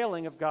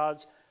unveiling of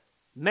God's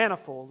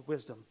manifold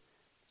wisdom.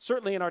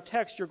 Certainly in our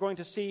text, you're going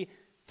to see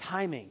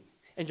timing,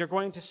 and you're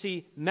going to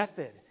see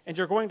method, and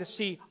you're going to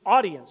see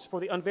audience for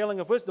the unveiling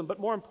of wisdom. But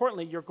more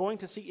importantly, you're going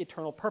to see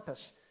eternal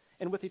purpose.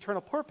 And with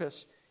eternal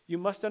purpose, you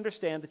must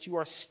understand that you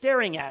are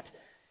staring at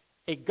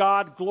a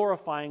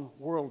God-glorifying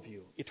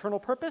worldview. Eternal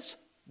purpose,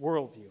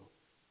 worldview.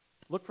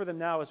 Look for them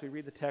now as we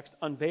read the text.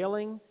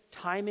 Unveiling,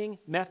 timing,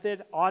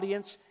 method,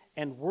 audience,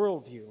 and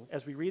worldview.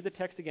 As we read the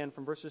text again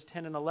from verses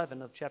 10 and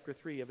 11 of chapter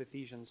 3 of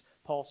Ephesians,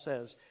 Paul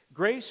says,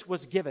 "Grace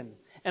was given,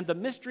 and the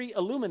mystery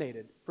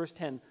illuminated," verse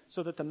 10,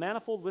 "so that the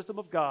manifold wisdom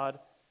of God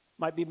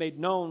might be made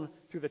known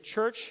through the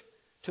church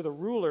to the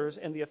rulers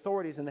and the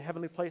authorities in the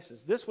heavenly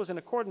places. This was in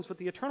accordance with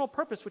the eternal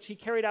purpose which he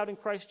carried out in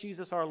Christ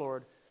Jesus our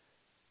Lord."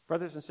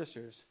 Brothers and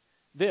sisters,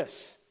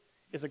 this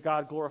is a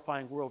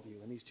God-glorifying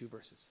worldview in these two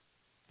verses.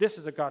 This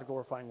is a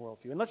God-glorifying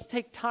worldview. And let's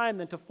take time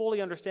then to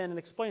fully understand and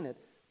explain it.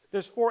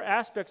 There's 4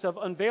 aspects of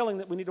unveiling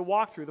that we need to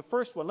walk through. The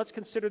first one, let's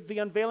consider the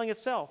unveiling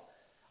itself.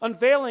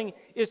 Unveiling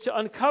is to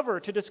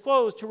uncover, to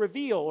disclose, to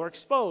reveal, or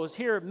expose.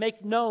 Here,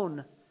 make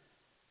known.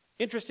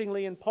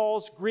 Interestingly, in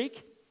Paul's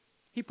Greek,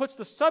 he puts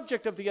the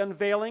subject of the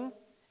unveiling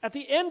at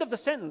the end of the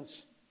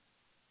sentence,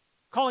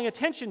 calling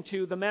attention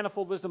to the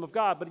manifold wisdom of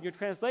God. But in your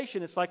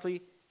translation, it's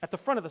likely at the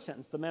front of the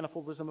sentence, the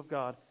manifold wisdom of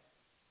God.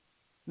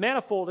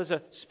 Manifold is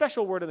a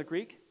special word in the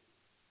Greek,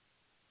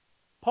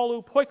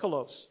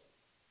 polypoikolos.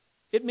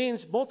 It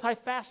means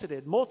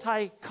multifaceted,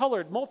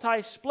 multicolored,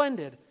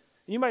 multi-splendid.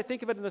 You might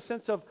think of it in the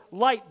sense of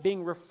light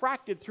being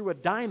refracted through a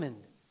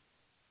diamond.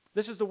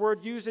 This is the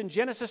word used in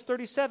Genesis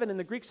 37 in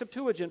the Greek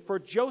Septuagint for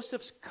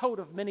Joseph's coat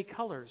of many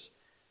colors.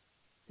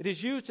 It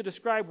is used to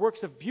describe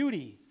works of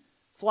beauty,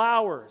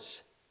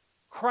 flowers,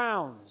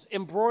 crowns,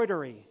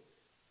 embroidery.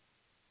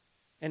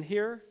 And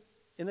here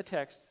in the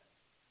text,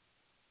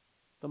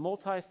 the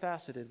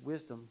multifaceted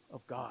wisdom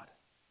of God.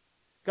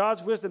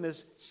 God's wisdom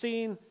is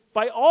seen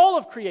by all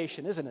of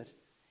creation, isn't it?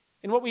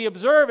 In what we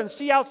observe and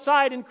see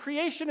outside in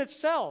creation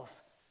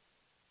itself,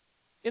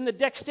 in the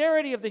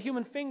dexterity of the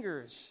human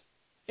fingers,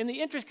 in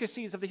the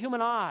intricacies of the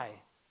human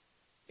eye,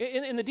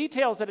 in the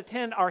details that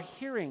attend our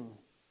hearing.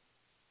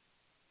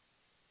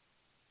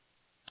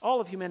 All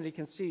of humanity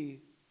can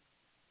see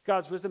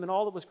God's wisdom in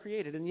all that was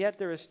created, and yet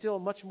there is still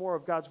much more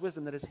of God's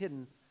wisdom that is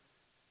hidden.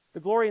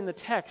 The glory in the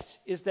text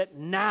is that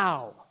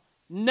now,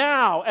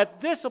 at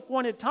this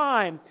appointed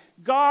time,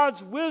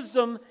 God's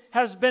wisdom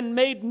has been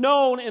made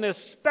known in a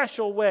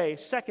special way.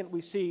 Second,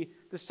 we see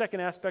the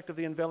second aspect of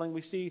the unveiling.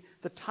 We see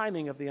the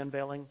timing of the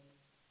unveiling.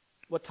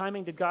 What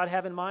timing did God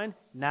have in mind?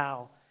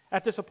 Now.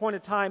 At this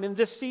appointed time, in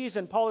this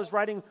season, Paul is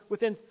writing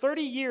within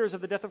 30 years of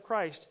the death of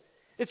Christ.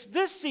 It's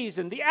this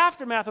season, the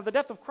aftermath of the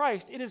death of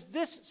Christ. It is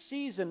this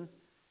season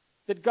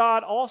that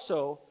God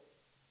also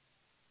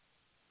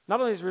not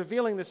only is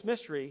revealing this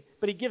mystery,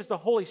 but he gives the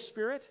Holy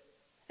Spirit.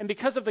 And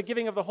because of the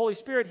giving of the Holy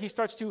Spirit, he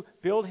starts to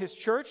build his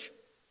church.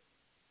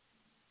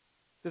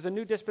 There's a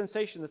new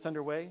dispensation that's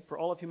underway for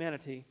all of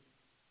humanity.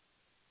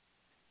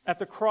 At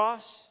the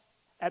cross,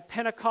 at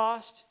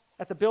Pentecost,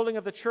 at the building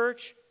of the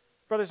church,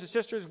 brothers and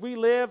sisters, we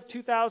live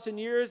 2,000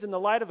 years in the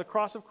light of the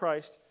cross of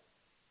Christ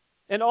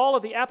and all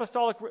of the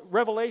apostolic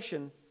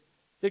revelation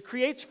that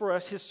creates for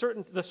us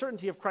the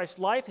certainty of Christ's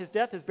life, his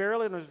death, his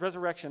burial, and his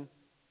resurrection.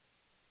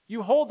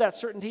 You hold that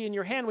certainty in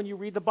your hand when you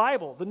read the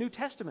Bible, the New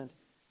Testament.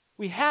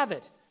 We have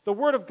it. The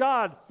Word of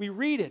God, we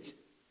read it.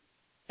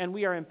 And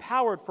we are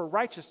empowered for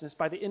righteousness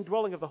by the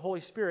indwelling of the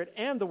Holy Spirit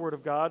and the Word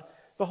of God,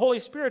 the Holy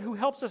Spirit who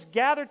helps us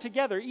gather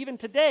together, even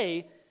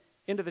today,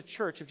 into the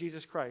church of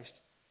Jesus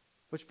Christ.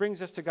 Which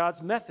brings us to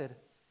God's method,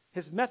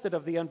 his method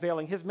of the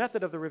unveiling, his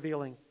method of the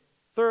revealing.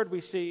 Third,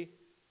 we see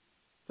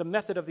the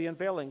method of the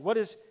unveiling. What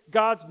is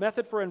God's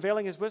method for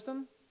unveiling his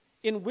wisdom?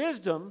 In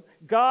wisdom,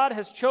 God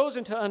has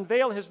chosen to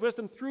unveil his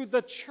wisdom through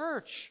the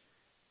church.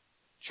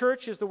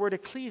 Church is the word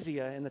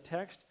ecclesia in the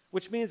text,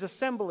 which means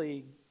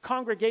assembly,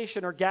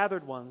 congregation, or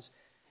gathered ones.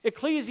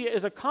 Ecclesia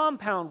is a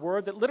compound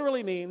word that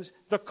literally means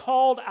the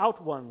called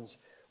out ones.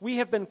 We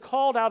have been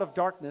called out of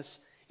darkness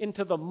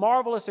into the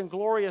marvelous and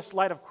glorious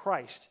light of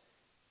Christ.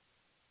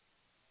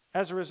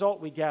 As a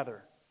result, we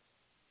gather.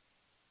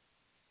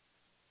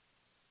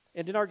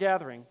 And in our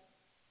gathering,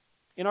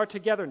 in our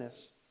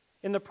togetherness,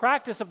 in the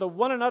practice of the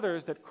one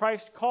another's that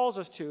Christ calls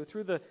us to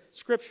through the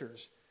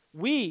Scriptures,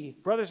 we,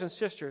 brothers and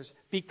sisters,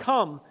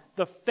 become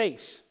the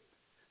face,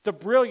 the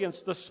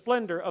brilliance, the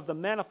splendor of the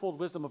manifold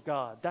wisdom of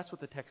God. That's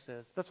what the text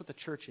says. That's what the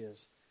church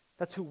is.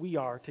 That's who we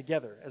are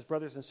together as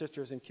brothers and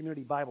sisters in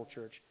Community Bible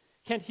Church.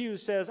 Kent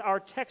Hughes says, our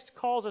text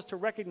calls us to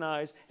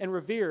recognize and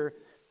revere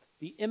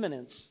the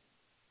immanence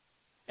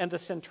and the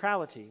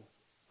centrality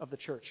of the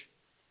church.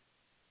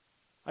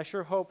 I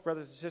sure hope,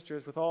 brothers and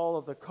sisters, with all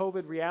of the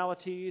COVID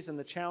realities and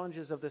the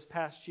challenges of this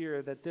past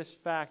year, that this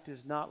fact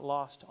is not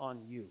lost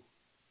on you.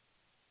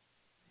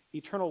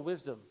 Eternal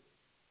wisdom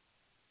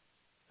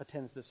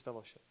attends this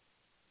fellowship.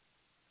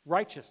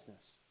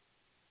 Righteousness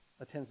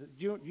attends it.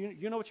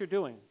 You know what you're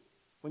doing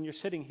when you're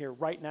sitting here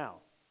right now.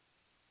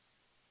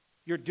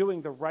 You're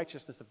doing the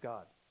righteousness of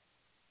God.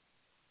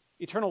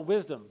 Eternal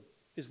wisdom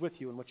is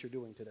with you in what you're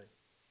doing today.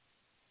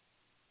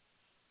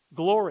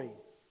 Glory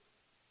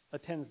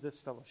attends this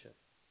fellowship.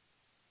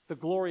 The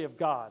glory of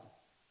God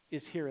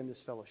is here in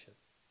this fellowship.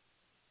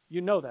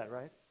 You know that,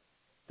 right?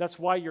 That's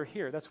why you're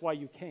here. That's why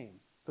you came.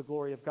 The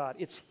glory of God.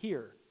 It's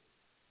here.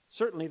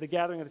 Certainly the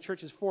gathering of the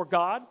church is for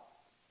God,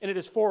 and it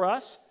is for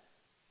us.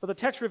 But the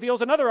text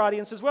reveals another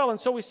audience as well. And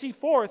so we see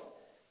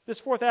this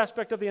fourth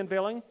aspect of the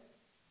unveiling,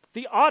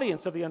 the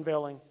audience of the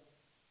unveiling.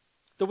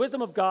 The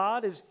wisdom of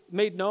God is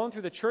made known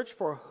through the church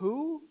for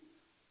who?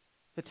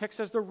 The text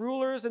says the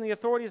rulers and the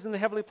authorities in the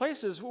heavenly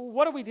places.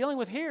 What are we dealing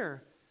with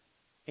here?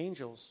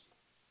 Angels,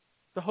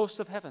 the hosts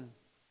of heaven,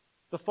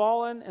 the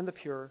fallen and the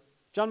pure.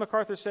 John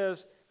MacArthur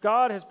says,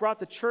 God has brought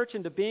the church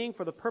into being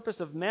for the purpose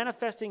of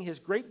manifesting his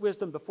great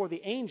wisdom before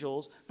the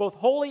angels, both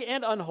holy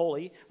and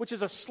unholy, which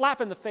is a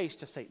slap in the face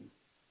to Satan,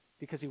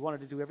 because he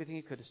wanted to do everything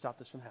he could to stop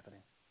this from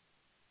happening.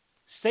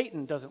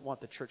 Satan doesn't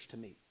want the church to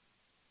meet.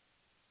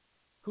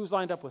 Who's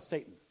lined up with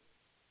Satan?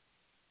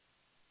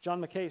 John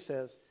Mackay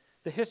says,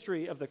 the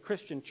history of the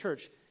Christian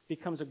church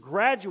becomes a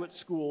graduate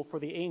school for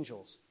the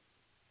angels.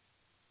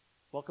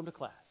 Welcome to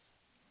class.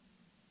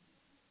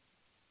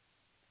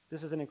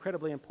 This is an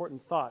incredibly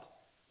important thought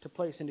to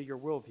place into your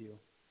worldview.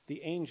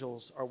 The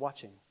angels are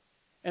watching.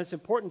 And it's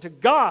important to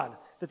God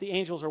that the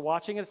angels are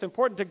watching, and it's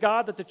important to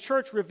God that the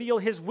church reveal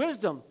his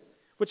wisdom,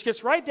 which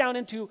gets right down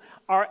into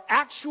our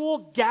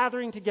actual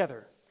gathering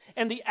together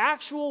and the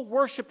actual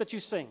worship that you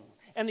sing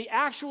and the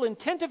actual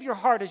intent of your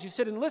heart as you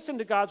sit and listen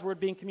to God's word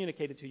being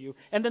communicated to you,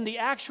 and then the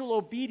actual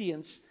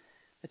obedience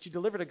that you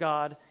deliver to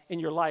God in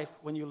your life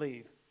when you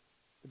leave.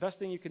 The best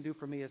thing you can do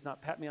for me is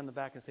not pat me on the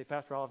back and say,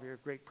 Pastor Oliver, you're a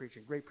great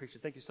preacher,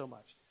 thank you so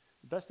much.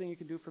 The best thing you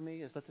can do for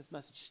me is let this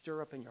message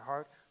stir up in your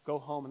heart, go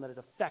home, and let it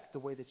affect the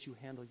way that you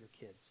handle your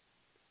kids.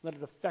 Let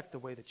it affect the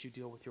way that you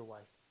deal with your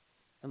wife,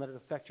 and let it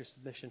affect your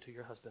submission to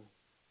your husband.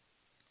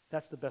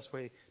 That's the best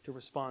way to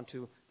respond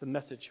to the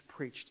message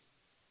preached.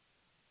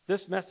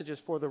 This message is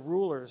for the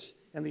rulers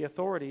and the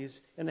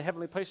authorities in the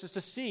heavenly places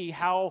to see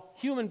how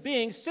human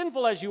beings,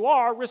 sinful as you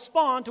are,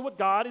 respond to what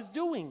God is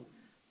doing.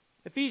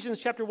 Ephesians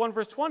chapter 1,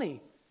 verse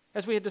 20.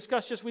 As we had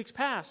discussed just weeks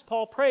past,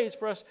 Paul prays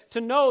for us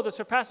to know the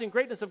surpassing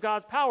greatness of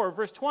God's power.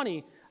 Verse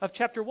 20 of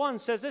chapter 1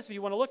 says this, if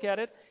you want to look at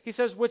it. He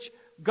says, which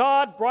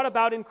God brought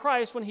about in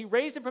Christ when he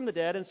raised him from the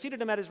dead and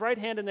seated him at his right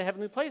hand in the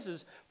heavenly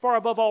places, far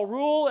above all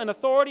rule and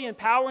authority and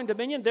power and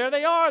dominion. There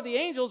they are, the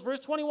angels, verse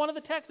 21 of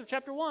the text of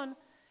chapter 1.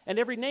 And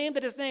every name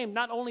that is named,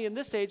 not only in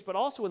this age, but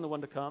also in the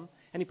one to come.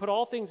 And he put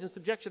all things in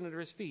subjection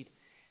under his feet.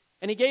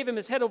 And he gave him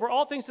his head over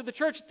all things to the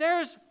church.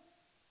 There's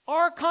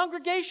our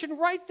congregation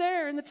right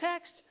there in the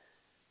text,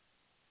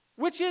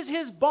 which is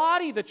his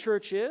body, the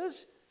church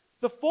is,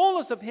 the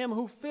fullness of him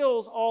who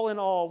fills all in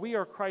all. We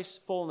are Christ's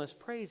fullness.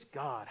 Praise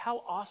God.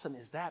 How awesome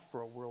is that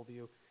for a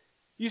worldview?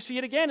 You see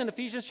it again in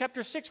Ephesians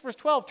chapter 6, verse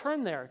 12.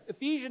 Turn there.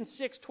 Ephesians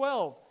 6,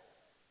 12.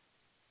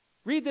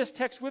 Read this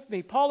text with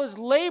me. Paul is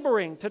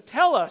laboring to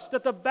tell us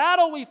that the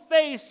battle we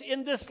face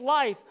in this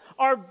life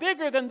are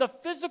bigger than the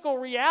physical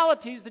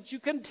realities that you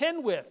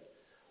contend with.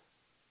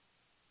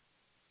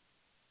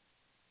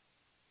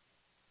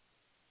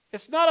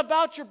 It's not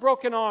about your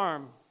broken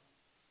arm.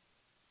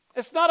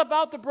 It's not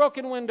about the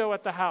broken window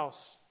at the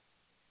house.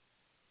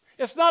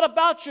 It's not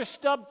about your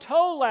stubbed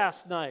toe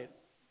last night.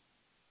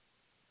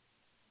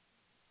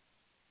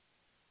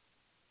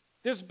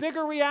 There's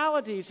bigger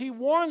realities. He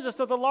warns us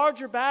of the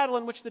larger battle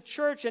in which the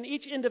church and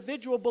each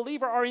individual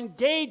believer are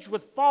engaged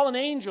with fallen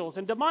angels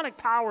and demonic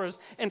powers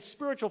and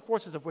spiritual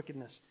forces of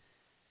wickedness.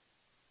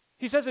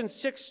 He says in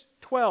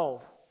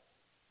 6:12,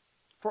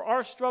 for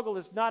our struggle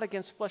is not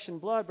against flesh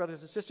and blood,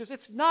 brothers and sisters.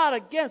 It's not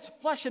against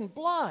flesh and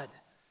blood,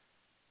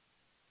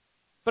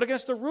 but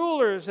against the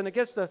rulers and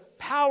against the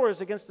powers,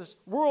 against the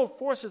world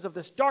forces of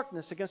this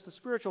darkness, against the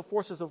spiritual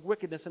forces of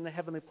wickedness in the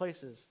heavenly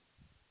places.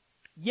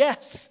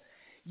 Yes,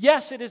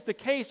 it is the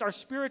case.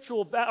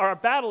 Our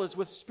battle is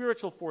with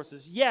spiritual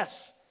forces.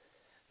 Yes,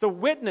 the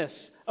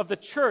witness of the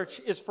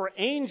church is for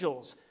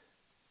angels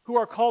who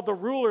are called the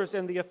rulers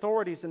and the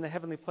authorities in the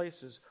heavenly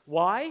places.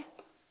 Why?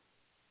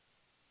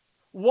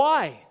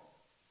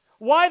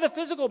 Why the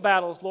physical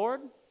battles,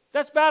 Lord?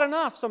 That's bad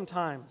enough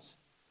sometimes.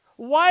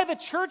 Why the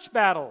church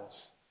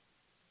battles?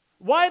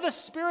 Why the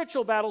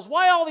spiritual battles?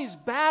 Why all these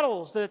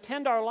battles that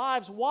attend our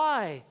lives?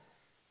 Why?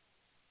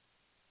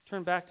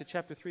 Turn back to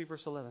chapter 3,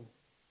 verse 11.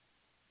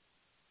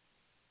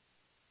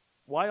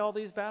 Why all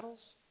these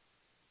battles?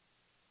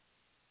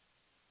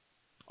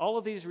 All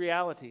of these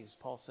realities,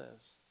 Paul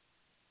says.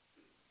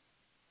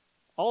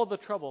 All of the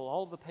trouble,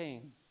 all of the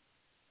pain,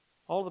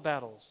 all of the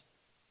battles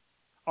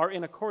are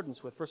in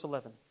accordance with, verse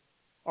 11,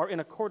 are in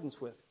accordance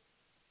with,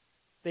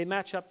 they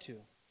match up to,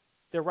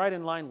 they're right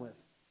in line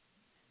with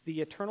the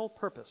eternal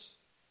purpose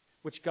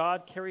which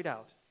God carried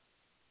out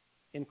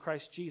in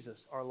Christ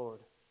Jesus our Lord.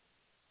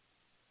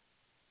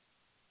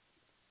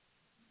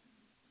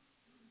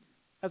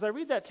 As I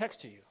read that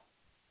text to you,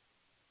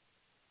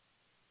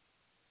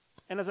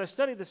 and as I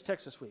studied this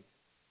text this week,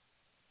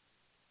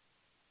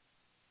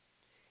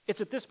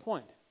 it's at this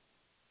point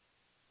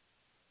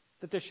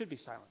that there should be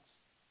silence.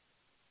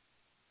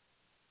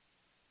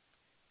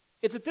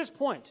 It's at this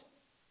point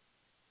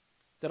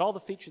that all the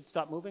feet should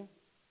stop moving,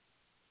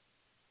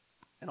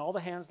 and all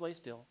the hands lay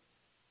still,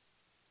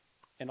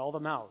 and all the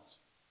mouths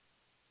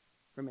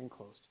remain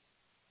closed.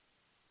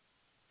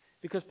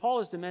 Because Paul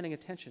is demanding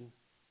attention,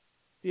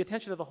 the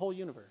attention of the whole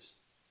universe,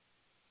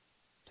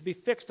 to be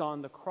fixed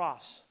on the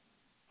cross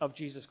of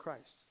Jesus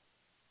Christ,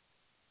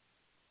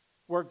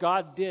 where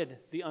God did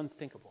the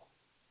unthinkable.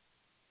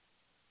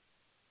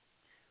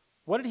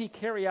 What did he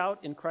carry out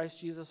in Christ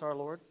Jesus our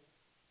Lord?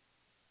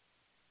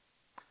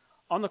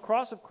 On the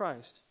cross of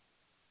Christ,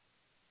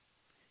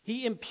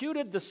 he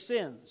imputed the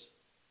sins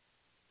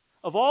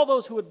of all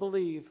those who would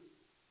believe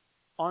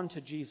onto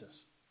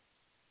Jesus.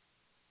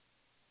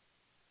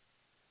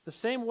 The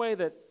same way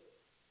that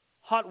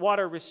hot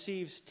water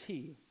receives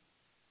tea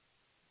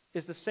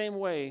is the same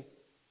way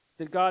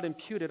that God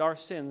imputed our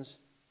sins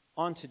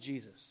onto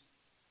Jesus.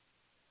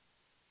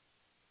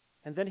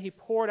 And then he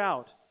poured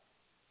out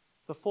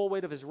the full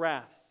weight of his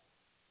wrath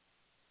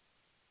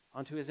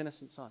onto his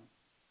innocent Son.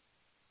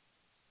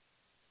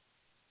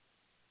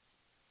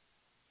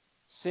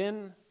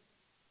 Sin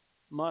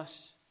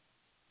must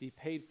be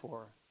paid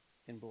for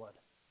in blood.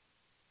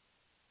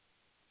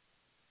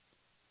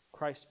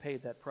 Christ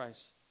paid that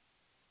price,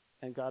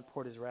 and God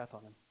poured his wrath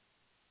on him.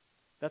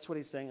 That's what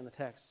he's saying in the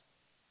text.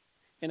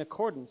 In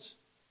accordance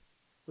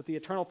with the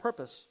eternal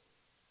purpose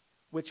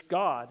which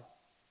God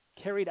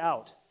carried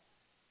out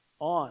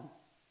on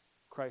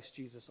Christ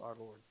Jesus our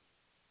Lord.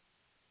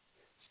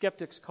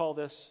 Skeptics call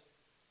this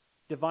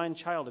divine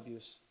child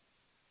abuse.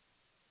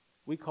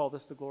 We call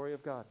this the glory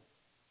of God.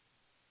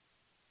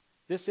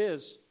 This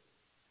is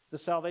the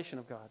salvation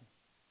of God,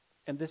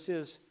 and this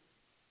is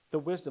the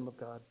wisdom of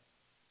God.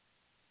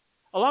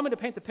 Allow me to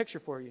paint the picture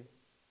for you,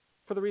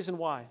 for the reason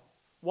why.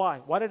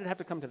 Why? Why did it have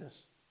to come to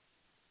this?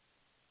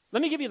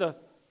 Let me give you the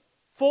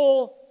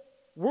full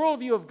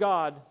worldview of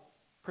God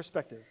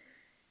perspective.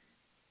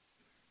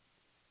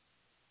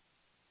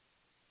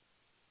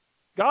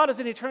 God is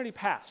in eternity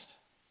past,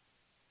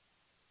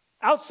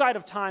 outside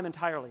of time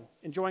entirely,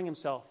 enjoying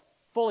himself,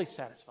 fully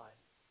satisfied,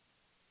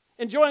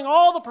 enjoying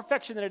all the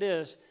perfection that it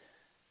is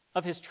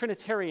of his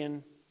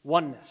Trinitarian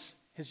oneness,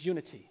 his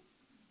unity,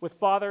 with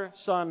Father,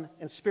 Son,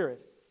 and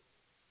Spirit,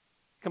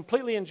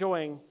 completely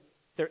enjoying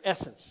their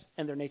essence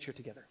and their nature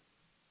together.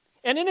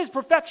 And in his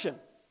perfection,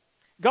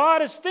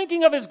 God is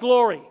thinking of his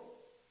glory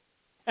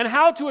and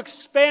how to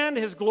expand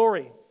his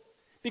glory,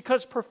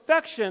 because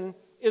perfection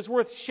is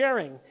worth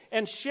sharing,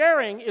 and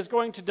sharing is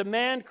going to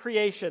demand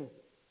creation.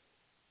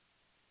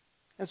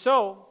 And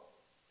so,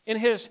 in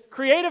his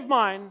creative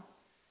mind,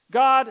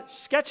 God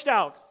sketched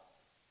out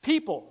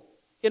people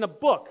in a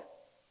book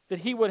that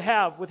he would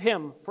have with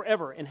him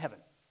forever in heaven.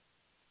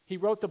 He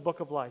wrote the book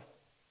of life.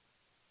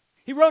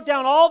 He wrote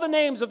down all the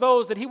names of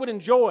those that he would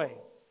enjoy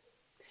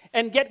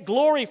and get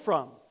glory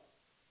from,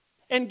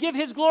 and give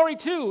his glory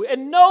to,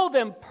 and know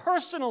them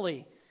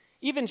personally,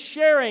 even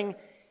sharing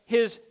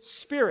his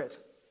Spirit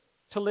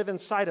to live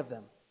inside of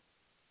them.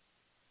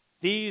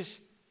 These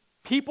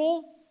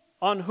people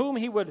on whom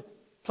he would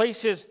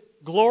place his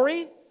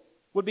glory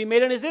would be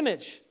made in his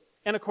image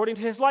and according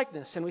to his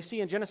likeness. And we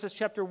see in Genesis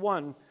chapter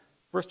 1,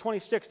 verse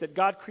 26, that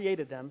God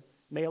created them,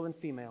 male and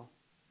female.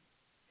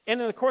 And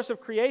in the course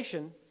of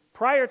creation,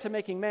 prior to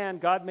making man,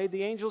 God made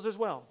the angels as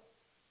well.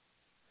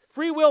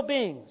 Free will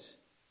beings,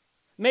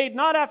 made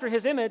not after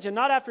his image and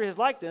not after his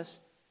likeness,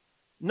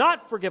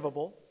 not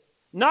forgivable,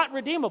 not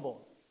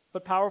redeemable,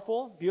 but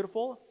powerful,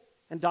 beautiful,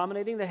 and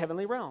dominating the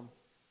heavenly realm.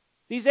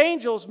 These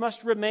angels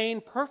must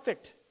remain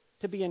perfect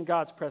to be in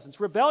God's presence.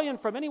 Rebellion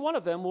from any one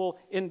of them will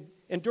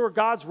endure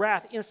God's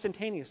wrath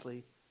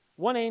instantaneously.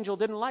 One angel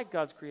didn't like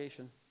God's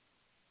creation,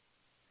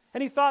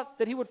 and he thought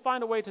that he would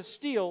find a way to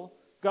steal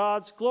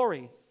God's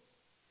glory.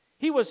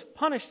 He was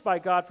punished by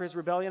God for his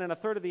rebellion, and a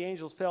third of the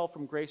angels fell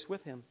from grace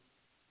with him.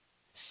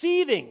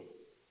 Seething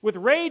with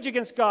rage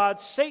against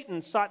God,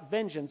 Satan sought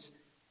vengeance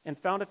and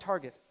found a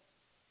target,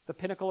 the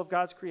pinnacle of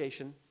God's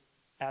creation,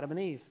 Adam and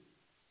Eve.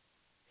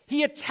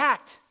 He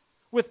attacked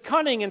with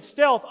cunning and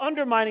stealth,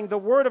 undermining the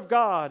Word of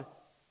God.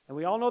 And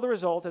we all know the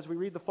result as we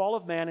read the fall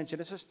of man in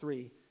Genesis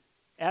 3.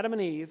 Adam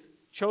and Eve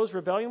chose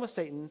rebellion with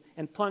Satan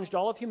and plunged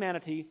all of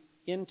humanity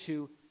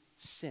into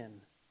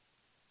sin.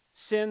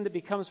 Sin that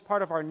becomes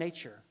part of our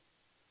nature.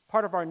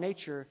 Part of our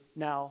nature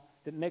now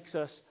that makes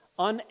us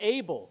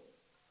unable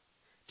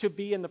to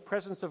be in the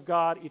presence of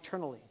God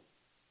eternally.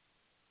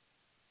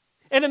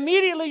 And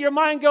immediately your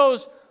mind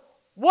goes,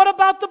 what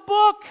about the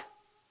book?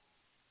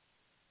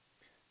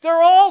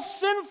 They're all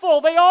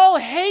sinful. They all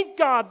hate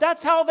God.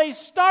 That's how they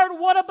start.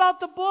 What about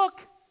the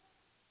book?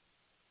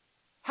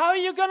 How are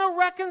you going to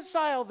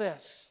reconcile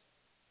this?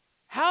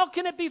 How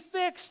can it be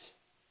fixed?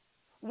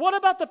 What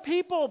about the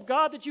people of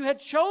God that you had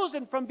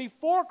chosen from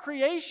before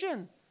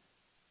creation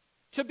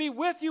to be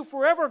with you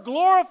forever,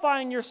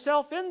 glorifying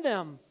yourself in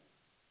them?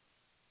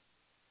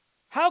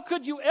 How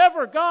could you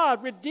ever,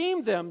 God,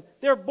 redeem them?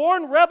 They're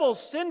born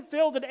rebels,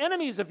 sin-filled, and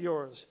enemies of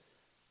yours.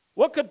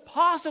 What could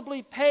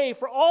possibly pay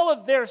for all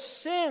of their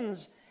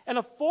sins and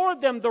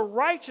afford them the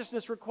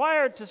righteousness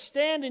required to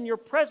stand in your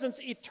presence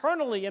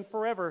eternally and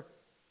forever?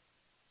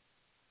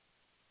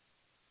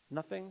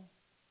 Nothing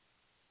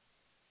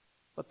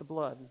but the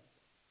blood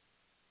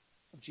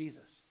of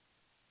Jesus.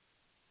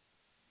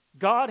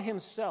 God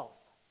himself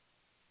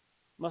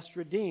must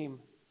redeem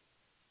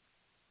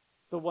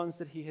the ones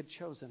that he had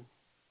chosen.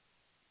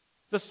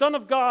 The Son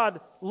of God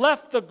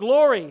left the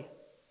glory,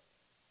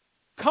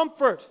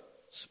 comfort,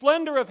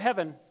 splendor of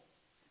heaven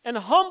and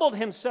humbled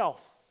himself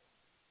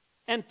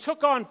and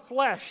took on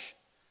flesh.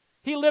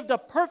 He lived a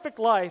perfect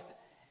life,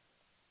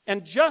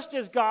 and just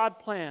as God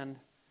planned,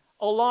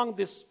 along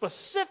this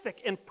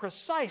specific and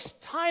precise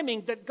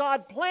timing that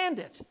God planned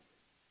it,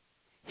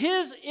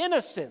 his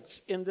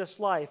innocence in this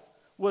life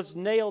was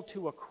nailed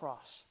to a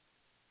cross.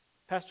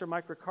 Pastor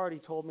Mike Riccardi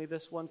told me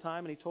this one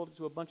time, and he told it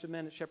to a bunch of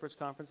men at Shepherd's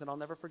Conference, and I'll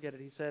never forget it.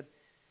 He said,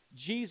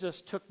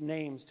 Jesus took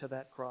names to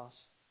that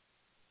cross.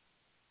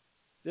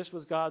 This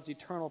was God's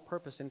eternal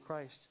purpose in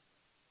Christ.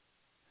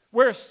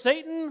 Where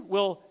Satan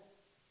will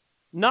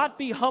not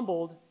be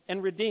humbled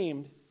and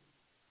redeemed,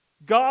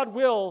 God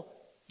will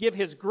give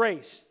his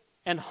grace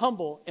and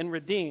humble and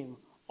redeem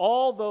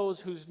all those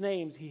whose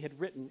names he had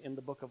written in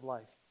the book of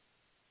life.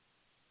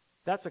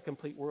 That's a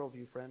complete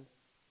worldview, friend.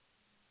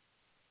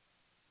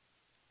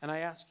 And I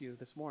ask you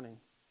this morning,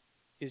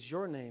 is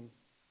your name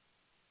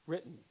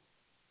written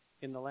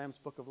in the Lamb's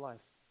book of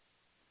life?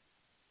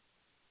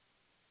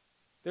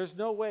 There's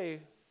no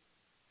way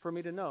for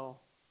me to know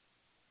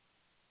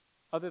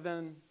other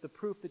than the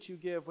proof that you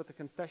give with the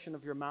confession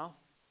of your mouth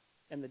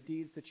and the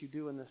deeds that you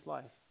do in this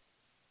life.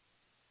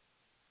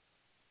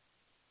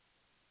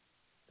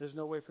 There's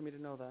no way for me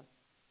to know that.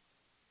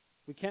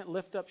 We can't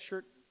lift up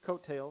shirt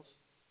coattails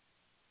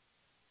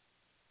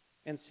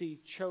and see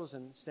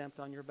chosen stamped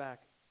on your back.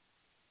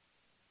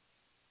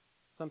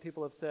 Some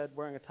people have said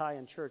wearing a tie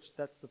in church,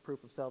 that's the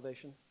proof of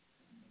salvation.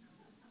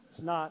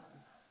 It's not.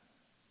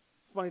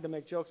 It's funny to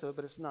make jokes of it,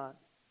 but it's not.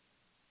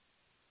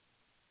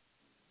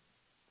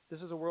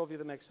 This is a worldview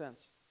that makes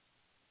sense.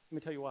 Let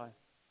me tell you why.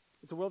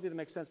 It's a worldview that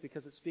makes sense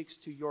because it speaks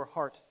to your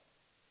heart.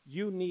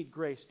 You need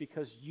grace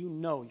because you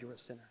know you're a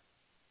sinner.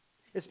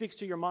 It speaks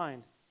to your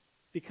mind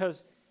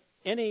because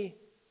any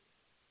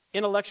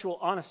intellectual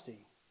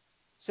honesty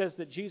says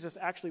that Jesus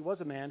actually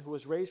was a man who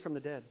was raised from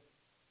the dead,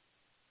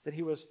 that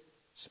he was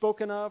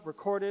spoken of,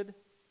 recorded,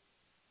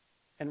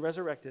 and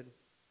resurrected.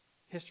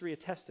 History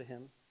attests to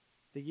him.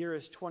 The year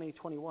is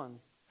 2021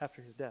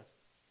 after his death.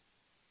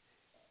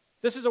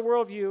 This is a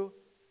worldview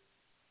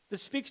that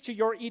speaks to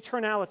your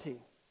eternality.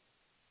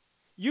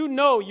 You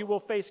know you will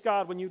face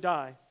God when you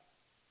die,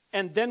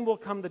 and then will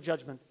come the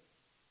judgment.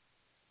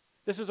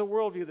 This is a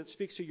worldview that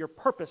speaks to your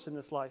purpose in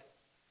this life.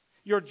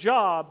 Your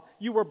job,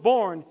 you were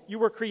born, you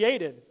were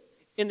created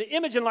in the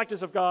image and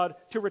likeness of God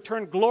to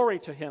return glory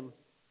to him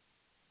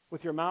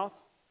with your mouth,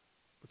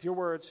 with your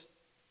words,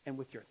 and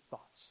with your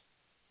thoughts.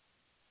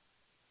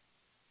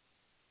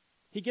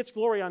 He gets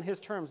glory on his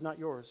terms, not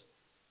yours.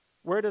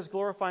 Where does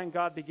glorifying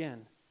God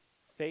begin?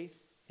 Faith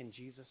in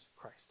Jesus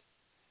Christ.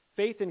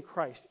 Faith in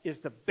Christ is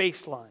the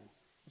baseline.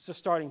 It's the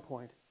starting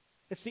point.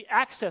 It's the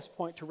access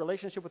point to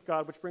relationship with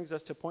God, which brings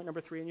us to point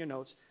number 3 in your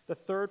notes, the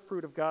third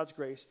fruit of God's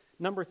grace.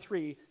 Number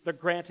 3, the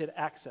granted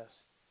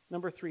access.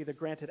 Number 3, the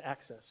granted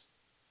access.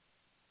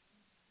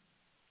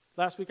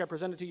 Last week I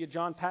presented to you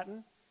John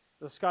Paton,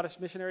 the Scottish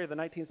missionary of the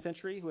 19th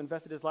century who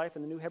invested his life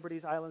in the New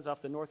Hebrides Islands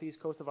off the northeast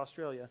coast of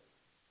Australia.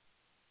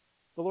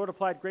 The Lord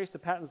applied grace to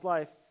Paton's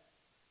life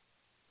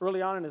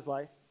early on in his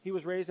life. He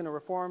was raised in a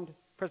Reformed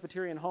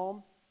Presbyterian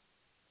home.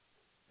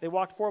 They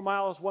walked 4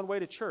 miles one way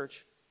to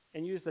church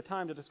and used the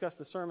time to discuss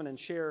the sermon and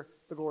share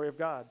the glory of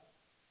God.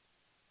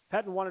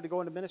 Paton wanted to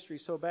go into ministry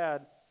so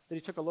bad that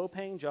he took a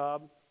low-paying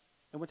job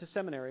and went to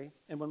seminary,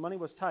 and when money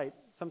was tight,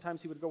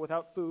 sometimes he would go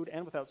without food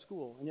and without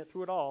school. And yet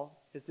through it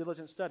all, his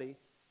diligent study,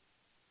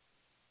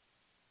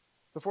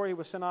 before he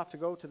was sent off to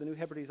go to the New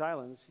Hebrides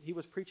Islands, he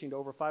was preaching to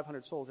over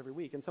 500 souls every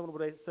week. And someone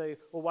would say,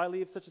 well, why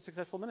leave such a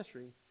successful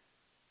ministry?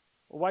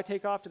 Well, why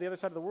take off to the other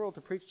side of the world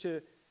to preach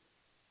to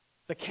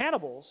the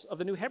cannibals of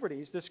the New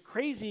Hebrides, this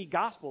crazy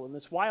gospel and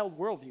this wild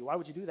worldview? Why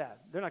would you do that?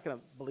 They're not going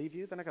to believe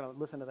you. They're not going to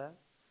listen to that.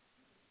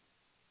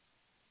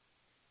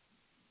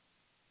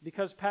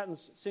 Because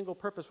Paton's single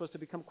purpose was to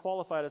become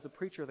qualified as a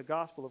preacher of the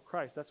gospel of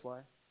Christ. That's why.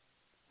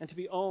 and to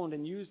be owned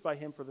and used by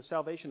him for the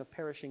salvation of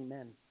perishing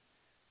men.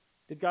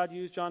 Did God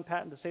use John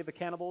Paton to save the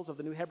cannibals of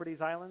the New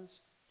Hebrides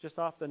Islands, just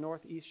off the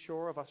northeast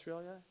shore of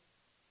Australia?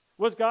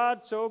 Was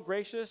God so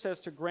gracious as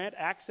to grant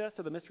access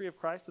to the mystery of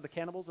Christ to the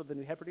cannibals of the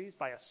New Hebrides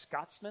by a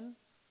Scotsman?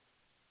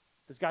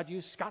 Does God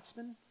use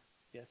Scotsmen?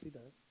 Yes, he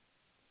does.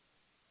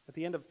 At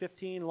the end of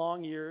 15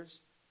 long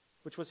years,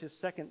 which was his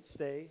second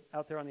stay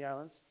out there on the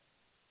islands,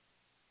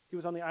 he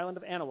was on the island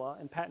of Anawa,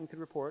 and Paton could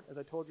report, as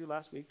I told you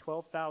last week,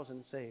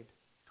 12,000 saved.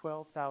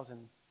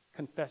 12,000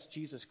 confessed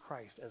Jesus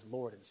Christ as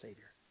Lord and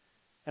Savior.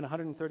 And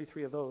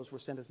 133 of those were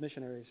sent as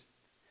missionaries.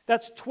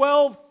 That's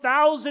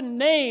 12,000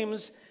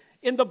 names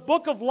in the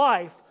book of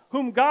life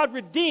whom God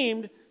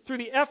redeemed through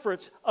the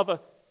efforts of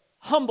a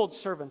humbled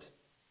servant.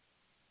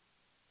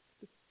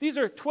 These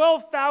are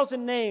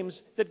 12,000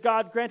 names that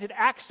God granted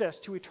access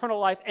to eternal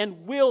life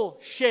and will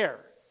share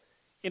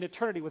in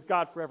eternity with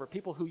God forever.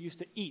 People who used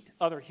to eat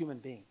other human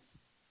beings.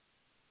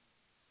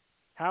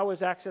 How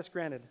is access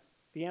granted?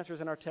 The answer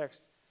is in our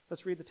text.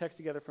 Let's read the text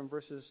together from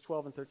verses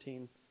 12 and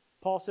 13.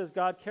 Paul says,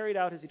 God carried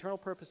out his eternal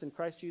purpose in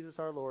Christ Jesus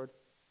our Lord.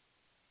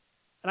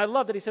 And I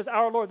love that he says,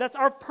 our Lord. That's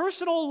our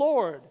personal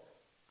Lord.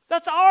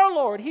 That's our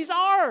Lord. He's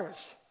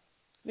ours.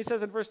 And he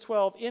says in verse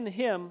 12, in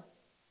him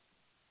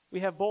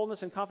we have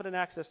boldness and confident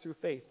access through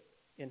faith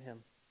in him.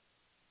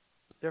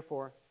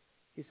 Therefore,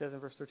 he says in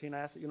verse 13, I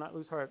ask that you not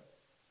lose heart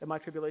at my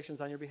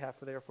tribulations on your behalf,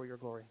 for they are for your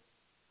glory.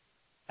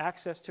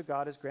 Access to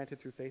God is granted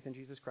through faith in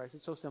Jesus Christ.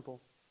 It's so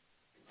simple.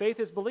 Faith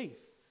is belief.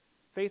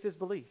 Faith is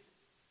belief.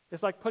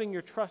 It's like putting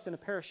your trust in a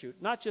parachute.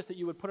 Not just that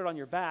you would put it on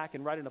your back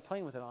and ride in a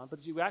plane with it on,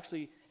 but you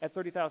actually, at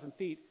 30,000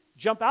 feet,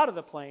 jump out of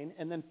the plane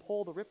and then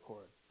pull the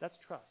ripcord. That's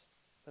trust.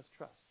 That's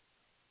trust.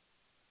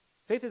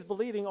 Faith is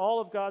believing all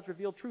of God's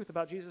revealed truth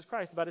about Jesus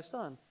Christ, about his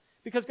Son.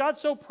 Because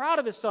God's so proud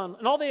of his Son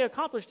and all they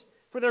accomplished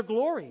for their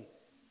glory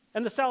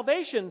and the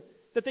salvation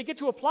that they get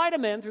to apply to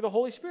men through the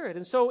Holy Spirit.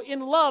 And so in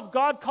love,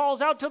 God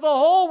calls out to the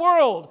whole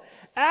world.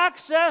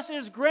 Access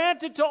is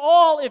granted to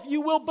all if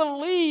you will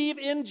believe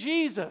in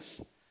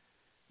Jesus.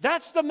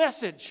 That's the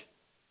message.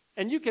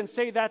 And you can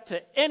say that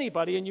to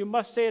anybody, and you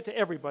must say it to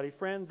everybody.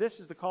 Friend, this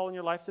is the call in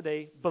your life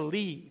today.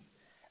 Believe.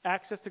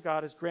 Access to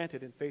God is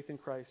granted in faith in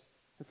Christ.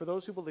 And for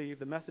those who believe,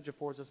 the message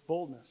affords us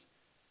boldness.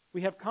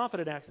 We have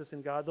confident access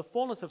in God. The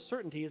fullness of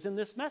certainty is in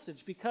this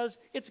message because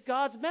it's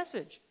God's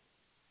message.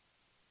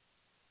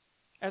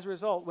 As a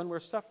result, when we're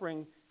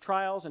suffering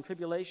trials and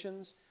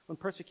tribulations, when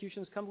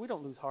persecutions come, we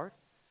don't lose heart.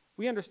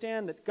 We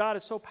understand that God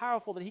is so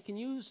powerful that he can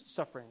use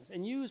sufferings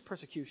and use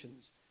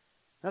persecutions.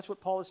 That's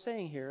what Paul is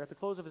saying here at the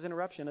close of his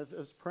interruption, of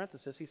his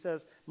parenthesis. He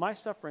says, my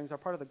sufferings are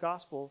part of the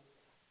gospel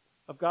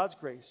of God's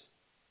grace.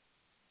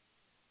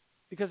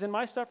 Because in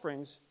my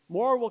sufferings,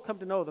 more will come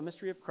to know the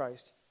mystery of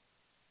Christ.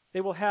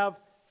 They will have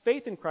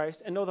faith in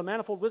Christ and know the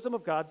manifold wisdom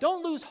of God.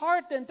 Don't lose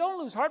heart then.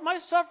 Don't lose heart. My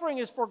suffering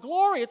is for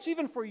glory. It's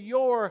even for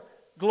your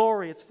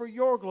glory. It's for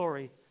your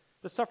glory.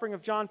 The suffering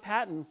of John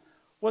Paton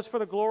was for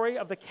the glory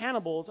of the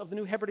cannibals of the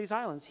New Hebrides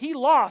Islands. He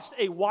lost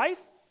a wife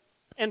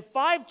and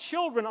 5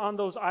 children on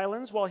those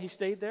islands while he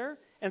stayed there,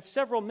 and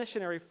several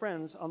missionary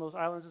friends on those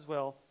islands as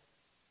well.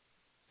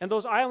 And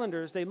those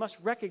islanders, they must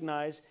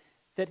recognize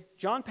that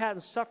John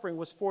Paton's suffering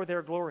was for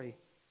their glory.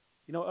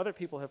 You know, other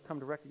people have come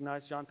to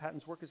recognize John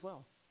Paton's work as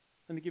well.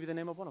 Let me give you the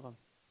name of one of them,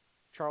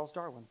 Charles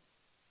Darwin.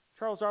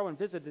 Charles Darwin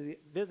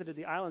visited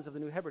the islands of the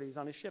New Hebrides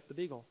on his ship, the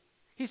Beagle.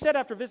 He said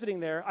after visiting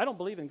there, I don't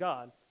believe in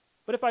God,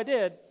 but if I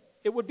did,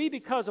 it would be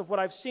because of what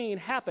I've seen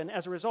happen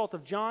as a result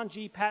of John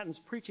G.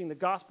 Paton's preaching the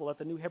gospel at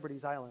the New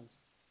Hebrides Islands.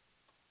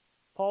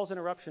 Paul's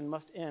interruption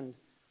must end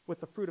with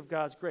the fruit of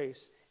God's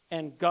grace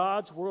and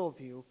God's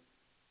worldview,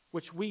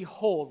 which we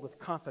hold with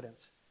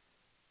confidence.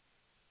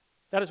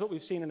 That is what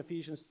we've seen in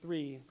Ephesians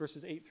 3,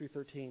 verses 8 through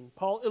 13.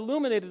 Paul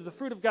illuminated the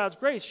fruit of God's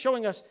grace,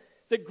 showing us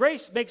that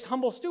grace makes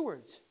humble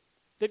stewards,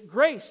 that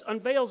grace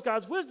unveils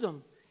God's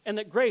wisdom, and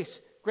that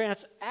grace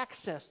grants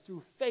access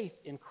through faith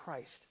in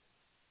Christ.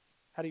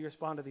 How do you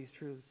respond to these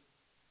truths?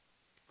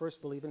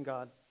 First, believe in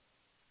God.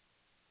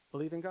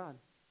 Believe in God.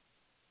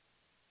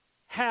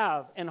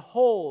 Have and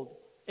hold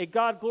a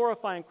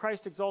God-glorifying,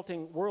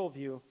 Christ-exalting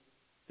worldview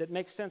that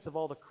makes sense of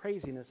all the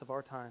craziness of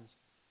our times.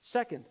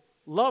 Second,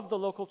 love the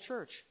local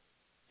church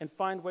and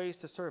find ways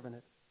to serve in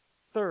it.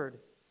 Third,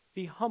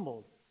 be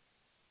humbled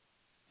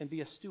and be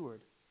a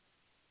steward.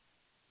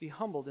 Be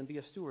humbled and be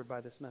a steward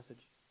by this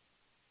message.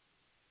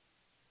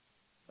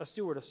 A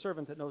steward, a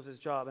servant that knows his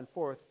job. And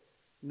fourth,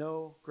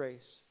 know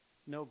grace.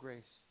 Know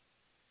grace.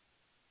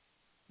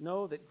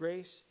 Know that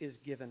grace is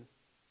given.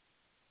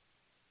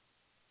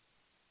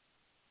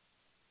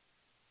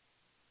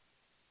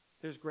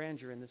 There's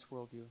grandeur in this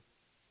worldview.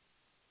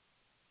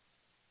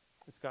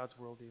 It's God's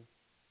worldview.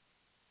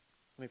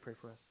 Let me pray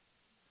for us.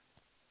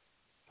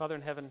 Father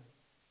in heaven,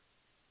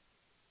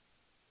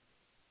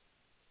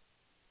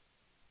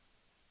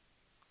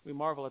 we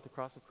marvel at the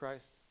cross of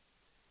Christ.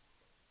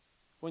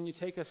 When you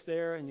take us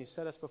there and you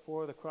set us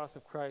before the cross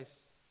of Christ,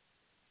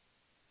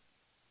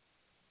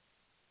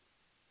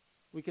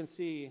 we can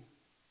see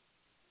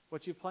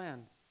what you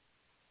planned.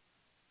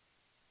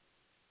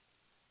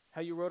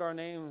 How you wrote our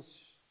names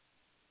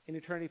in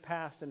eternity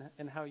past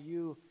and how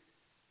you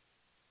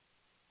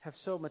have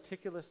so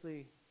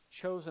meticulously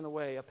chosen a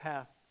way, a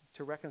path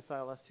to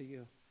reconcile us to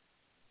you.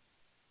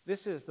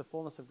 This is the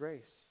fullness of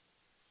grace.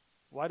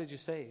 Why did you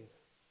save?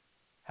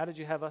 How did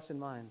you have us in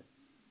mind?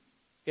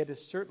 It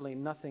is certainly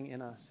nothing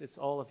in us. It's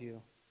all of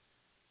you.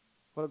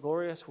 What a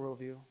glorious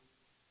worldview.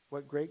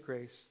 What great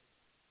grace.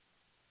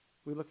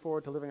 We look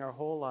forward to living our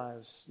whole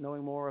lives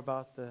knowing more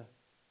about the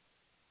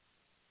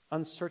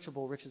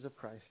unsearchable riches of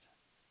Christ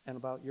and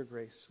about your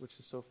grace, which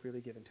is so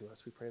freely given to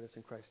us. We pray this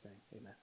in Christ's name. Amen.